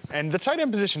shots. And the tight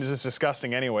end position is just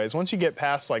disgusting anyways. Once you get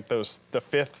past like the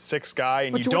 5th, 6th guy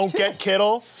and you don't get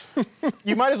Kittle,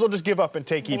 you might as well just give up and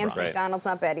take Vance Ebron. McDonald's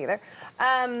not bad either.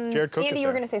 Jared Cook is Andy, you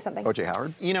were there. going to say something. O.J.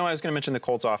 Howard? I was going to mention the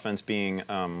Colts offense being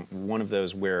one of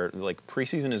those where like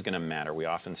preseason is going to matter. We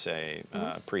often say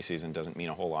preseason doesn't mean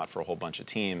a whole lot for a whole bunch of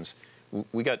teams.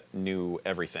 We got new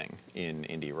everything in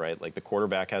Indy, right? Like the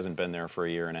quarterback hasn't been there for a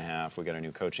year and a half. We got a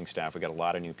new coaching staff. We got a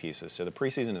lot of new pieces. So the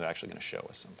preseason is actually going to show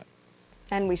us something.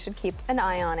 And we should keep an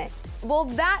eye on it. Well,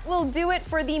 that will do it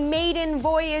for the maiden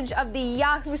voyage of the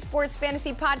Yahoo Sports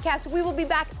Fantasy Podcast. We will be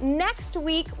back next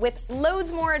week with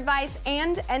loads more advice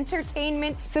and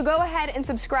entertainment. So go ahead and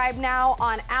subscribe now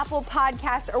on Apple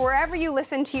Podcasts or wherever you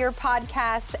listen to your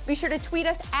podcasts. Be sure to tweet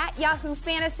us at Yahoo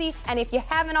Fantasy. And if you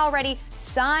haven't already,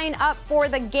 sign up for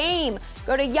the game.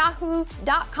 Go to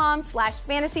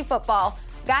yahoo.com/fantasyfootball.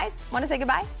 Guys, want to say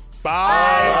goodbye?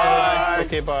 Bye.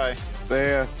 Okay, bye. See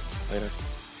ya. Later.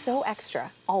 So extra,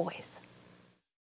 always.